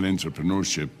social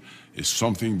entrepreneurship is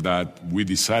something that we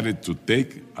decided to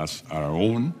take as our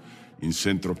own. in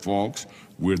Central Fox.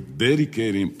 We're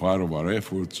dedicating part of our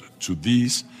efforts to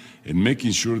this and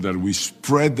making sure that we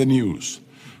spread the news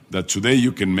that today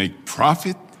you can make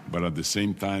profit, but at the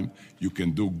same time, you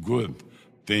can do good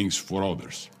things for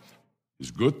others.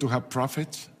 It's good to have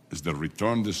profits. It's the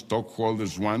return the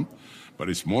stockholders want, but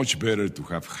it's much better to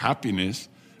have happiness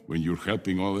when you're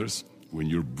helping others, when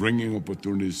you're bringing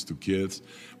opportunities to kids,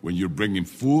 when you're bringing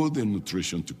food and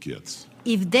nutrition to kids.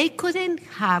 If they couldn't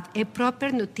have a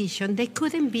proper nutrition, they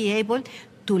couldn't be able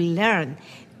to learn,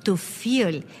 to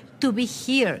feel, to be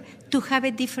here, to have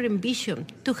a different vision,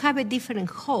 to have a different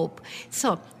hope.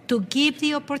 So to give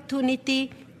the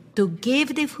opportunity, to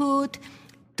give the food,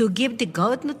 to give the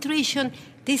good nutrition,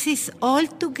 this is all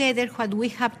together what we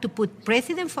have to put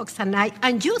President Fox and I,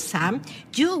 and you, Sam,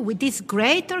 you with this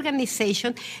great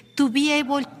organization, to be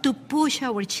able to push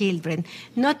our children,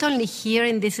 not only here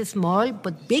in this small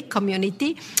but big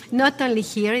community, not only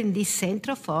here in this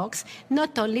Central Fox,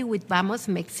 not only with Vamos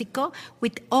Mexico,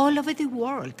 with all over the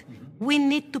world. We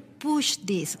need to push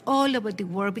this all over the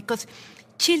world because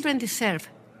children deserve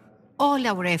all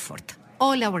our effort,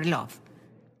 all our love.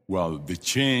 Well, the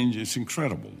change is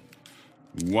incredible.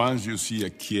 Once you see a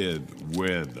kid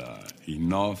with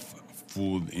enough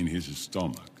food in his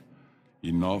stomach,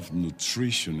 enough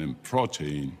nutrition and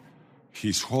protein,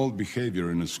 his whole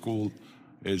behavior in school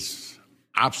is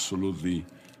absolutely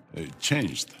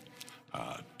changed.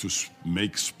 To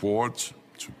make sports,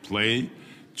 to play,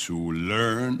 to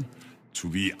learn, to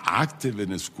be active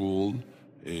in a school,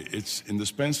 it's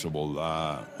indispensable.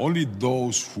 Only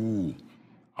those who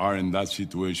are in that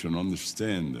situation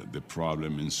understand the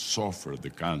problem and suffer the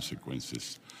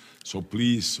consequences. So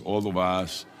please, all of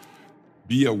us,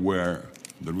 be aware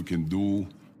that we can do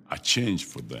a change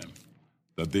for them,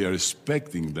 that they are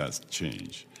expecting that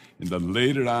change, and that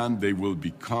later on they will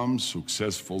become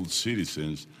successful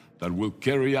citizens that will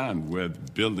carry on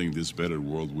with building this better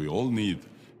world we all need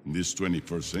in this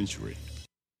 21st century.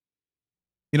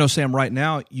 You know, Sam, right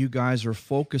now you guys are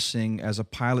focusing as a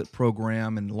pilot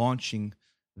program and launching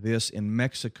this in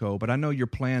Mexico, but I know your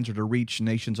plans are to reach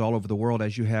nations all over the world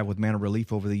as you have with Man of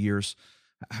Relief over the years.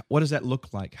 What does that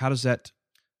look like? How does that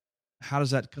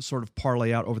sort of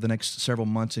parlay out over the next several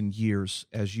months and years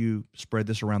as you spread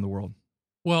this around the world?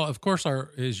 Well, of course,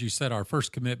 as you said, our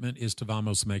first commitment is to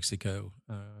Vamos Mexico.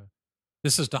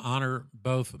 This is to honor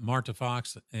both Marta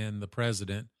Fox and the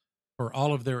president for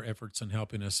all of their efforts in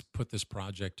helping us put this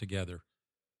project together.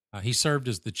 He served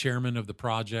as the chairman of the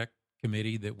project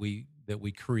committee that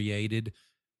we created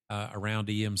around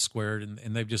EM Squared,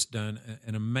 and they've just done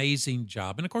an amazing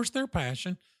job. And of course, their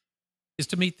passion is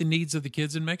to meet the needs of the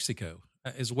kids in Mexico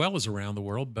as well as around the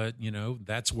world. But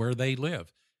that's where they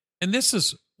live. And this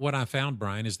is what I found,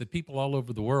 Brian, is that people all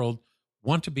over the world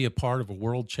want to be a part of a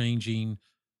world-changing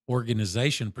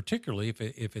organization, particularly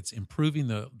if it's improving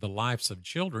the lives of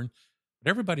children.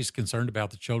 But everybody's concerned about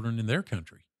the children in their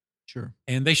country. Sure.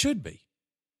 And they should be.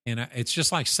 And it's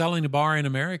just like selling a bar in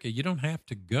America. You don't have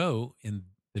to go in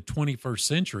the 21st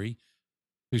century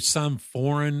to some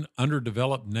foreign,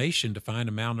 underdeveloped nation to find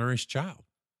a malnourished child.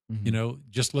 Mm-hmm.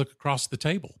 Just look across the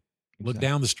table, look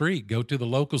down the street, go to the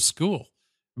local school.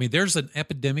 I mean, there's an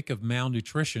epidemic of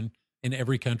malnutrition in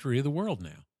every country of the world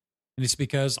now. And it's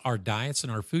because our diets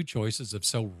and our food choices have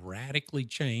so radically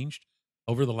changed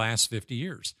over the last 50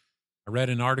 years. I read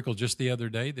an article just the other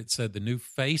day that said the new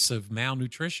face of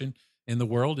malnutrition in the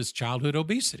world is childhood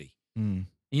obesity. Mm.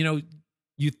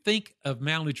 You think of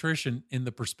malnutrition in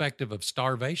the perspective of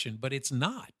starvation, but it's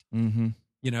not. Mm-hmm.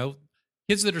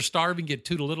 Kids that are starving get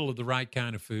too little of the right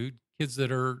kind of food. Kids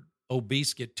that are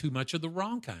obese get too much of the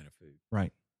wrong kind of food.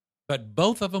 Right. But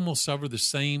both of them will suffer the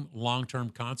same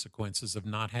long-term consequences of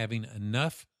not having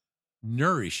enough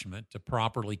nourishment to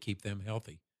properly keep them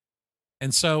healthy.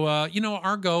 And so,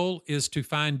 our goal is to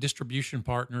find distribution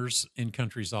partners in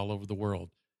countries all over the world.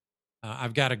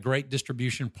 I've got a great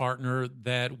distribution partner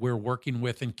that we're working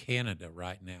with in Canada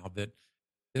right now that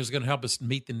is going to help us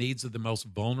meet the needs of the most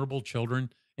vulnerable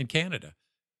children in Canada.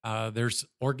 There's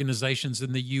organizations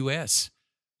in the U.S.,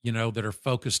 that are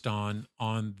focused on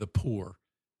the poor,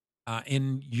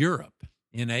 in Europe,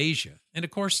 in Asia. And,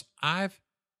 of course, I've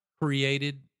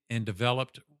created and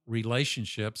developed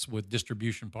relationships with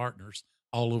distribution partners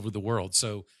all over the world.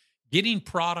 So getting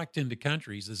product into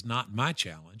countries is not my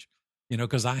challenge.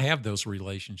 Because I have those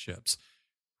relationships.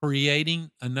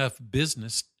 Creating enough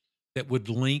business that would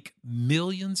link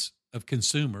millions of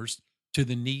consumers to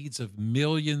the needs of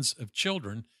millions of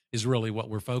children is really what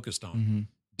we're focused on. Mm-hmm.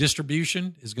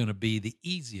 Distribution is going to be the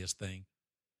easiest thing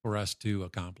for us to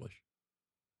accomplish.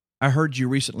 I heard you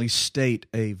recently state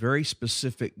a very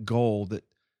specific goal that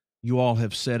you all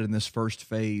have set in this first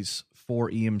phase for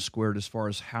EM Squared as far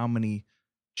as how many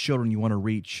children you want to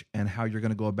reach and how you're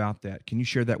going to go about that. Can you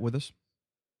share that with us?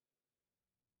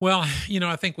 Well,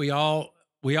 I think we all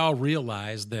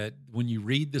realize that when you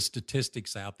read the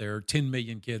statistics out there, 10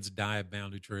 million kids die of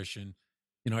malnutrition.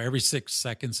 Every 6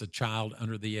 seconds, a child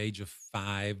under the age of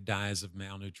 5 dies of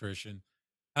malnutrition.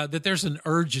 That there's an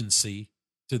urgency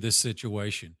to this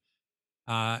situation.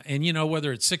 And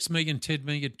whether it's 6 million, 10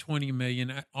 million, 20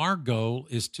 million, our goal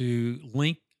is to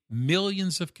link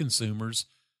millions of consumers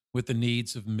with the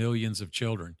needs of millions of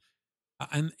children.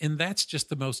 And that's just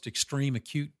the most extreme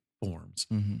acute forms.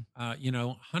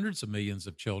 Mm-hmm. Hundreds of millions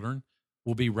of children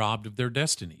will be robbed of their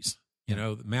destinies.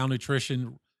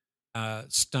 Malnutrition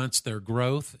stunts their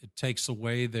growth. It takes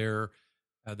away their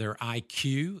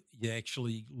IQ. You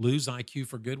actually lose IQ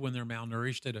for good when they're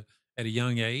malnourished at a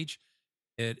young age.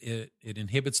 It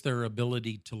inhibits their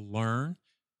ability to learn.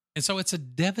 And so it's a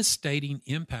devastating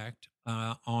impact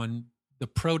on the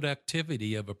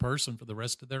productivity of a person for the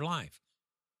rest of their life.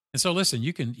 And so listen,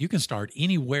 you can start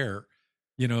anywhere,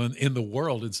 in the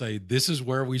world and say, this is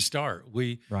where we start.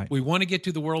 We want to get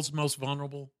to the world's most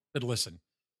vulnerable, but listen,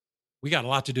 we got a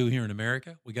lot to do here in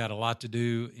America. We got a lot to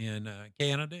do in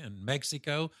Canada and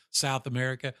Mexico, South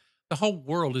America. The whole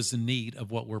world is in need of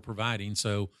what we're providing.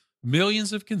 So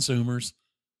millions of consumers,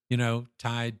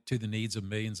 tied to the needs of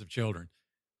millions of children.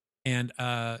 And,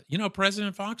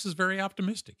 President Fox is very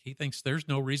optimistic. He thinks there's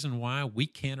no reason why we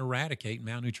can't eradicate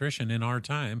malnutrition in our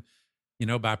time,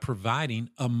 by providing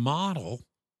a model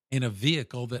and a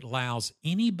vehicle that allows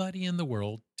anybody in the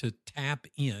world to tap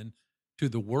in to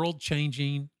the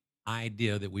world-changing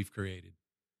idea that we've created.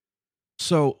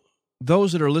 So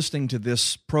those that are listening to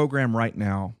this program right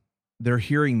now, they're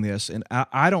hearing this, and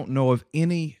I don't know of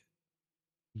any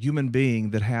human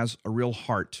being that has a real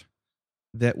heart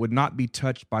that would not be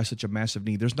touched by such a massive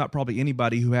need. There's not probably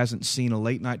anybody who hasn't seen a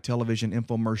late-night television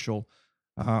infomercial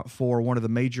for one of the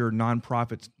major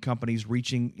nonprofit companies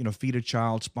reaching, Feed a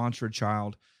Child, Sponsor a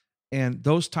Child, and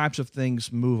those types of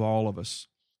things move all of us.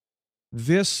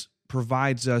 This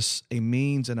provides us a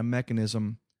means and a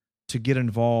mechanism to get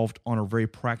involved on a very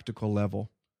practical level,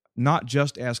 not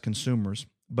just as consumers,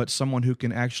 but someone who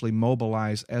can actually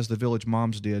mobilize, as the Village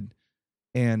Moms did,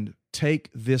 and take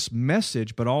this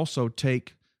message, but also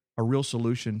take a real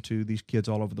solution to these kids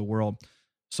all over the world.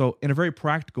 So in a very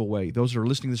practical way, those that are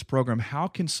listening to this program, how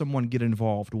can someone get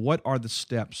involved? What are the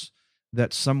steps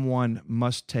that someone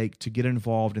must take to get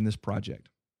involved in this project?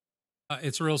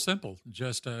 It's real simple.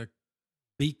 Just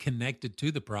be connected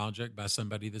to the project by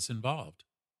somebody that's involved.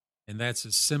 And that's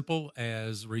as simple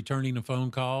as returning a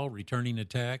phone call, returning a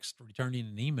text, returning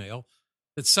an email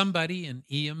that somebody in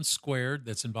EM Squared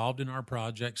that's involved in our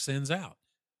project sends out.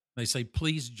 They say,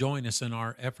 please join us in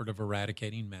our effort of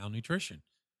eradicating malnutrition.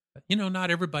 Not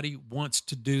everybody wants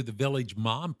to do the Village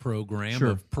Mom program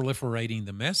of proliferating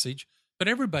the message, but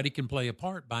everybody can play a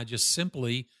part by just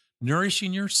simply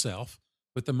nourishing yourself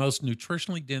with the most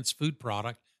nutritionally dense food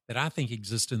product that I think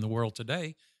exists in the world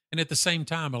today, and at the same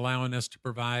time allowing us to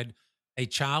provide a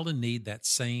child in need that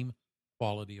same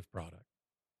quality of product.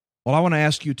 Well, I want to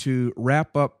ask you to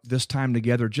wrap up this time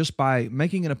together just by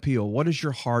making an appeal. What is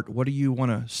your heart? What do you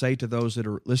want to say to those that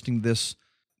are listening to this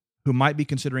who might be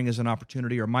considering as an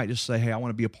opportunity or might just say, hey, I want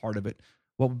to be a part of it?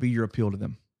 What would be your appeal to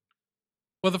them?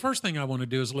 Well, the first thing I want to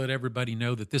do is let everybody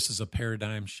know that this is a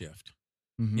paradigm shift.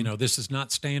 Mm-hmm. This is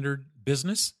not standard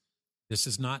business. This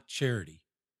is not charity.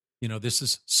 This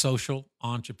is social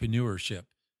entrepreneurship.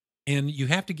 And you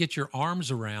have to get your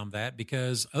arms around that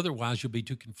because otherwise you'll be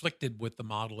too conflicted with the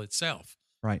model itself.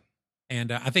 Right.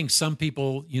 And I think some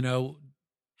people,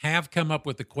 have come up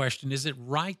with the question, is it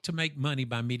right to make money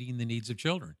by meeting the needs of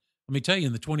children? Let me tell you,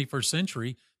 in the 21st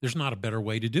century, there's not a better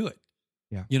way to do it.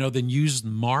 Yeah. Than use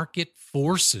market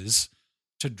forces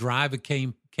to drive a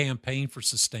campaign for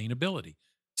sustainability.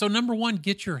 So number one,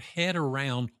 get your head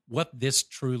around what this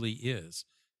truly is.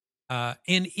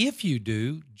 And if you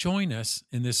do, join us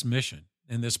in this mission,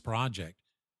 in this project.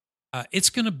 It's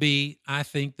going to be, I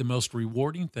think, the most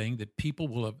rewarding thing that people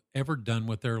will have ever done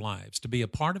with their lives, to be a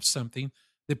part of something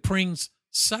that brings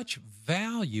such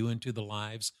value into the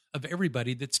lives of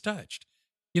everybody that's touched.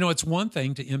 It's one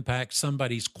thing to impact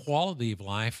somebody's quality of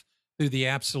life through the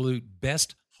absolute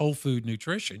best whole food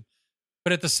nutrition,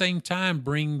 but at the same time,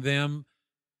 bring them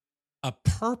a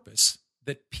purpose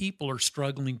that people are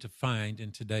struggling to find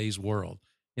in today's world.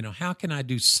 How can I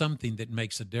do something that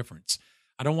makes a difference?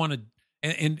 I don't want to,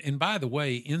 and by the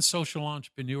way, in social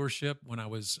entrepreneurship, when I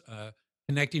was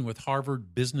connecting with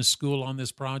Harvard Business School on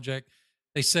this project,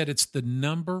 they said it's the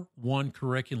number one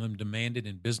curriculum demanded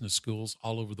in business schools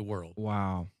all over the world.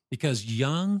 Wow. because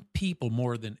young people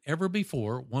more than ever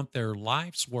before want their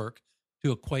life's work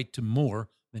to equate to more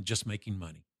than just making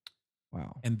money.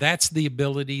 Wow. And that's the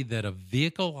ability that a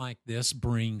vehicle like this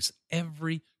brings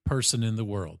every person in the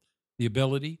world, the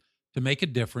ability to make a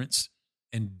difference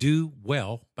and do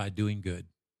well by doing good.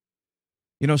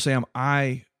 You know, Sam,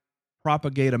 I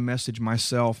propagate a message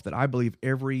myself that I believe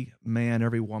every man,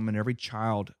 every woman, every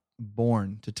child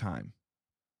born to time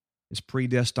is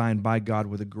predestined by God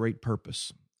with a great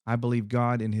purpose. I believe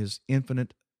God, in his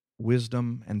infinite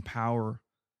wisdom and power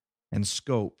and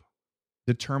scope,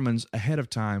 determines ahead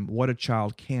of time what a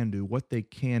child can do, what they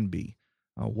can be,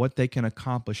 what they can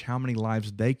accomplish, how many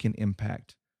lives they can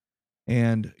impact.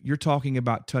 And you're talking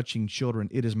about touching children.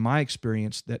 It is my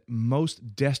experience that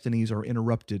most destinies are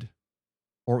interrupted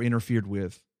or interfered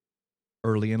with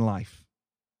early in life.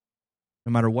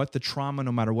 No matter what the trauma,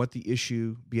 no matter what the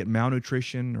issue, be it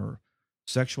malnutrition or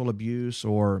sexual abuse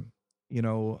or,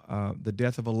 the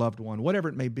death of a loved one, whatever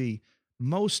it may be,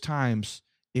 most times,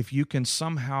 if you can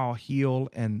somehow heal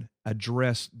and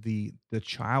address the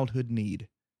childhood need,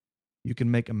 you can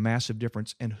make a massive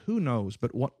difference. And who knows,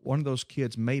 but one of those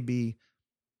kids may be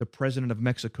the president of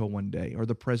Mexico one day, or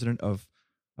the president of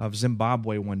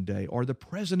Zimbabwe one day, or the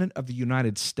president of the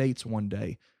United States one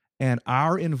day. And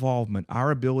our involvement,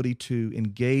 our ability to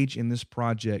engage in this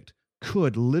project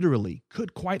could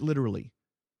quite literally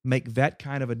make that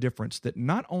kind of a difference that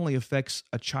not only affects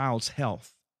a child's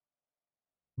health,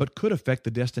 but could affect the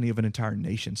destiny of an entire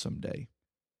nation someday.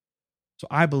 So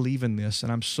I believe in this,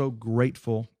 and I'm so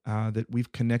grateful that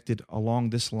we've connected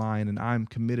along this line, and I'm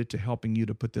committed to helping you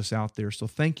to put this out there. So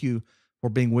thank you for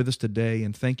being with us today,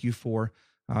 and thank you for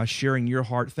sharing your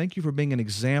heart. Thank you for being an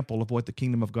example of what the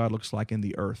kingdom of God looks like in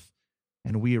the earth,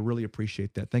 and we really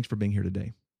appreciate that. Thanks for being here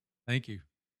today. Thank you.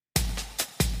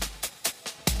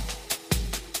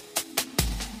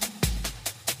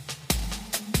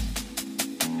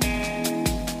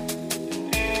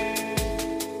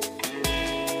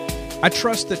 I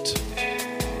trust that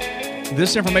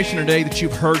this information today that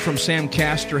you've heard from Sam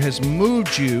Castor has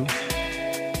moved you,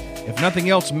 if nothing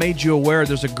else, made you aware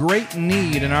there's a great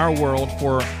need in our world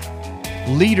for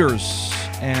leaders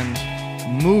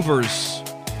and movers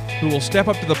who will step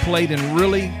up to the plate and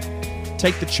really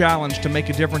take the challenge to make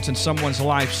a difference in someone's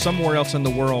life somewhere else in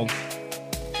the world.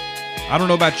 I don't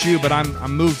know about you, but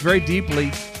I'm moved very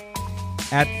deeply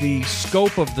at the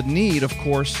scope of the need, of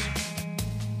course,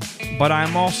 but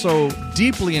I'm also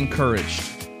deeply encouraged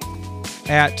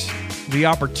at the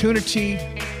opportunity,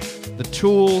 the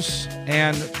tools,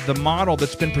 and the model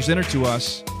that's been presented to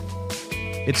us.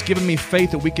 It's given me faith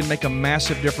that we can make a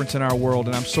massive difference in our world,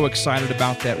 and I'm so excited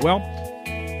about that. Well,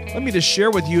 let me just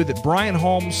share with you that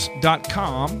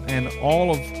brianholmes.com and all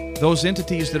of those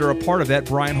entities that are a part of that,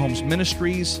 Brian Holmes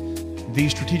Ministries, the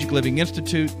Strategic Living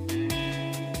Institute,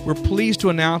 we're pleased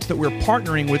to announce that we're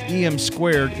partnering with EM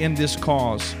Squared in this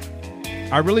cause.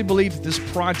 I really believe that this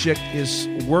project is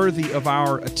worthy of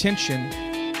our attention.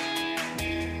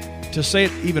 To say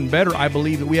it even better, I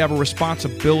believe that we have a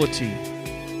responsibility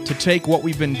to take what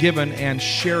we've been given and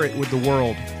share it with the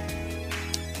world.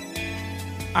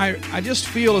 I just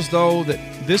feel as though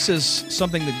that this is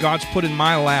something that God's put in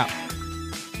my lap.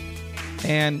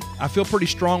 And I feel pretty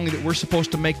strongly that we're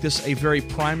supposed to make this a very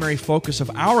primary focus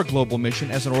of our global mission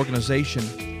as an organization.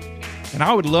 And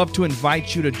I would love to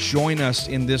invite you to join us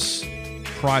in this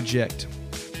project.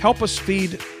 Help us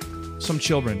feed some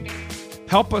children.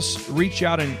 Help us reach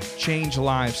out and change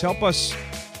lives. Help us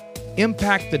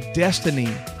impact the destiny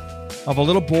of a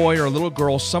little boy or a little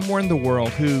girl somewhere in the world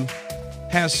who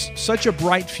has such a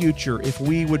bright future if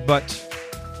we would but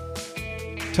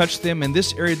touch them in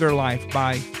this area of their life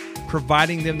by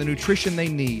providing them the nutrition they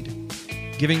need,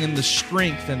 giving them the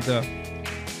strength and the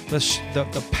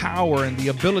power and the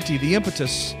ability, the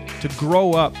impetus to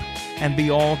grow up and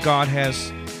be all God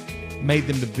has made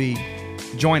them to be.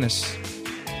 Join us.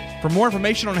 For more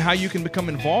information on how you can become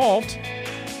involved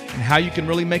and how you can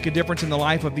really make a difference in the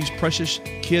life of these precious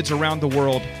kids around the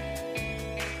world,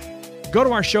 go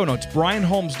to our show notes,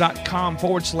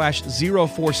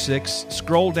 brianholmes.com/046.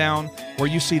 Scroll down where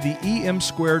you see the EM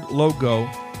Squared logo.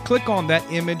 Click on that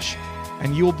image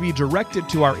and you'll be directed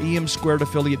to our EM Squared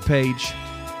affiliate page.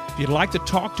 If you'd like to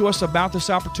talk to us about this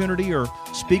opportunity or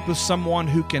speak with someone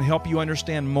who can help you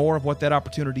understand more of what that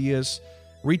opportunity is,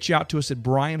 reach out to us at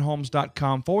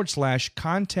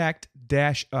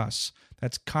brianholmes.com/contact-us.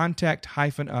 That's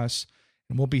contact-us,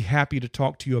 and we'll be happy to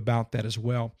talk to you about that as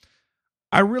well.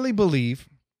 I really believe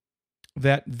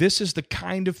that this is the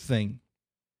kind of thing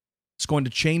that's going to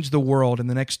change the world in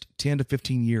the next 10 to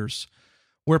 15 years,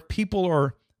 where people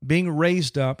are being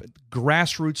raised up at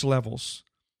grassroots levels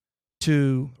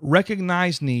to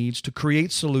recognize needs, to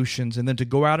create solutions, and then to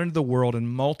go out into the world and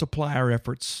multiply our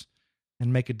efforts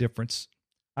and make a difference.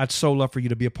 I'd so love for you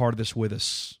to be a part of this with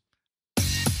us.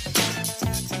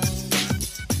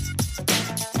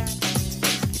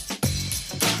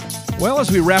 Well,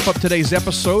 as we wrap up today's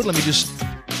episode, let me just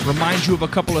remind you of a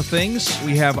couple of things.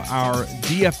 We have our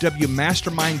DFW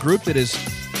Mastermind group that is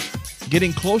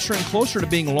getting closer and closer to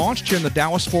being launched here in the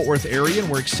Dallas-Fort Worth area,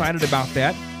 and we're excited about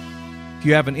that. If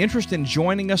you have an interest in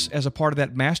joining us as a part of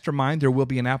that mastermind, there will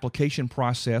be an application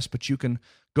process, but you can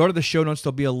go to the show notes.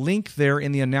 There'll be a link there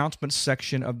in the announcements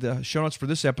section of the show notes for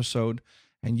this episode,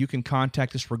 and you can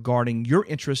contact us regarding your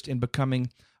interest in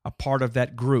becoming a part of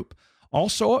that group.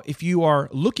 Also, if you are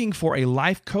looking for a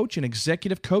life coach, an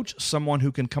executive coach, someone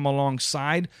who can come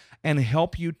alongside and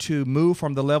help you to move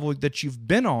from the level that you've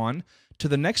been on to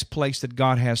the next place that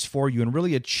God has for you and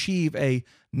really achieve a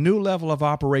new level of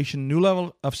operation, new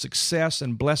level of success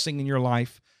and blessing in your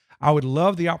life, I would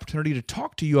love the opportunity to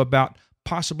talk to you about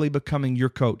possibly becoming your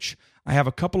coach. I have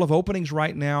a couple of openings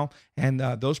right now, and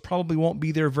those probably won't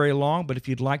be there very long, but if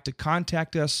you'd like to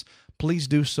contact us, please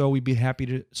do so. We'd be happy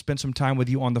to spend some time with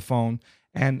you on the phone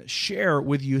and share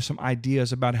with you some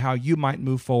ideas about how you might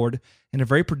move forward in a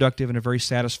very productive and a very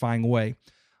satisfying way.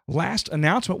 Last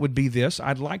announcement would be this.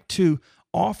 I'd like to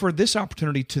offer this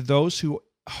opportunity to those who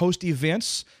host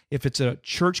events. If it's a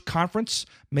church conference,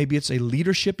 maybe it's a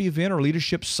leadership event or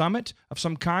leadership summit of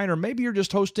some kind, or maybe you're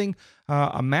just hosting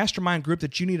a mastermind group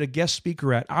that you need a guest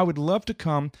speaker at. I would love to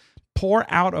come pour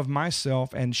out of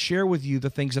myself and share with you the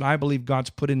things that I believe God's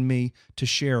put in me to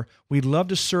share. We'd love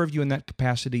to serve you in that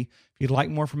capacity. If you'd like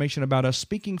more information about us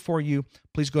speaking for you,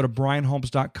 please go to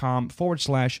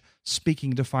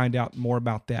brianholmes.com/speaking to find out more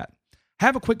about that.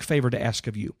 Have a quick favor to ask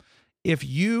of you. If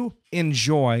you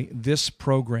enjoy this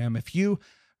program, if you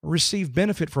receive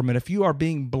benefit from it, if you are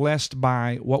being blessed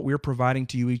by what we're providing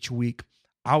to you each week,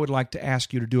 I would like to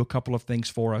ask you to do a couple of things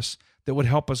for us that would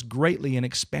help us greatly in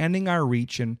expanding our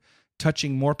reach and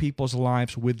touching more people's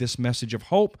lives with this message of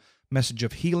hope, message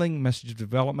of healing, message of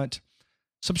development.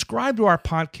 Subscribe to our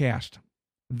podcast.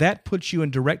 That puts you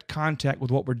in direct contact with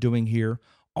what we're doing here.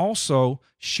 Also,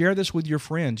 share this with your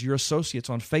friends, your associates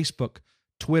on Facebook,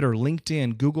 Twitter,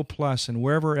 LinkedIn, Google+, and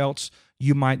wherever else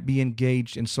you might be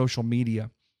engaged in social media.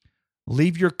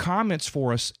 Leave your comments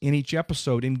for us in each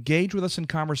episode. Engage with us in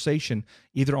conversation,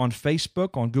 either on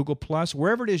Facebook, on Google+,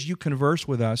 wherever it is you converse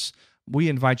with us. We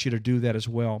invite you to do that as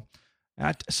well.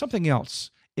 Something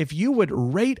else, if you would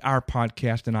rate our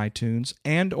podcast in iTunes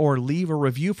and or leave a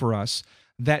review for us,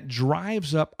 that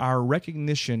drives up our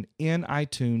recognition in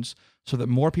iTunes so that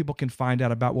more people can find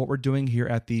out about what we're doing here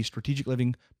at the Strategic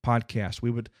Living Podcast. We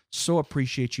would so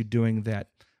appreciate you doing that.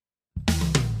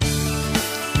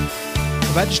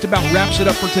 Well, that just about wraps it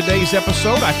up for today's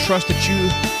episode. I trust that you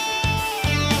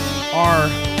are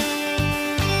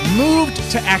moved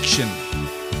to action.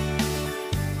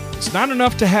 It's not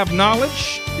enough to have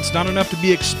knowledge. It's not enough to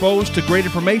be exposed to great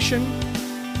information.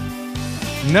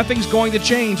 Nothing's going to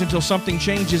change until something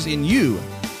changes in you,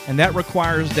 and that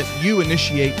requires that you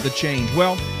initiate the change.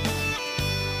 Well,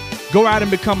 go out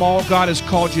and become all God has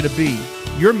called you to be.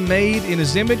 You're made in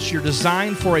His image. You're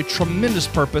designed for a tremendous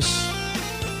purpose.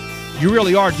 You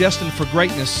really are destined for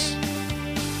greatness.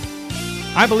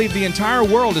 I believe the entire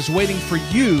world is waiting for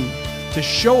you to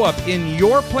show up in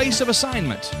your place of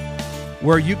assignment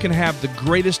where you can have the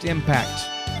greatest impact.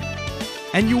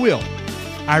 And you will.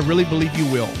 I really believe you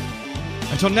will.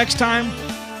 Until next time,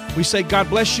 we say God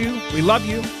bless you. We love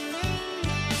you.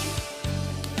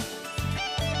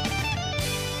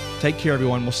 Take care,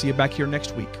 everyone. We'll see you back here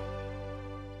next week.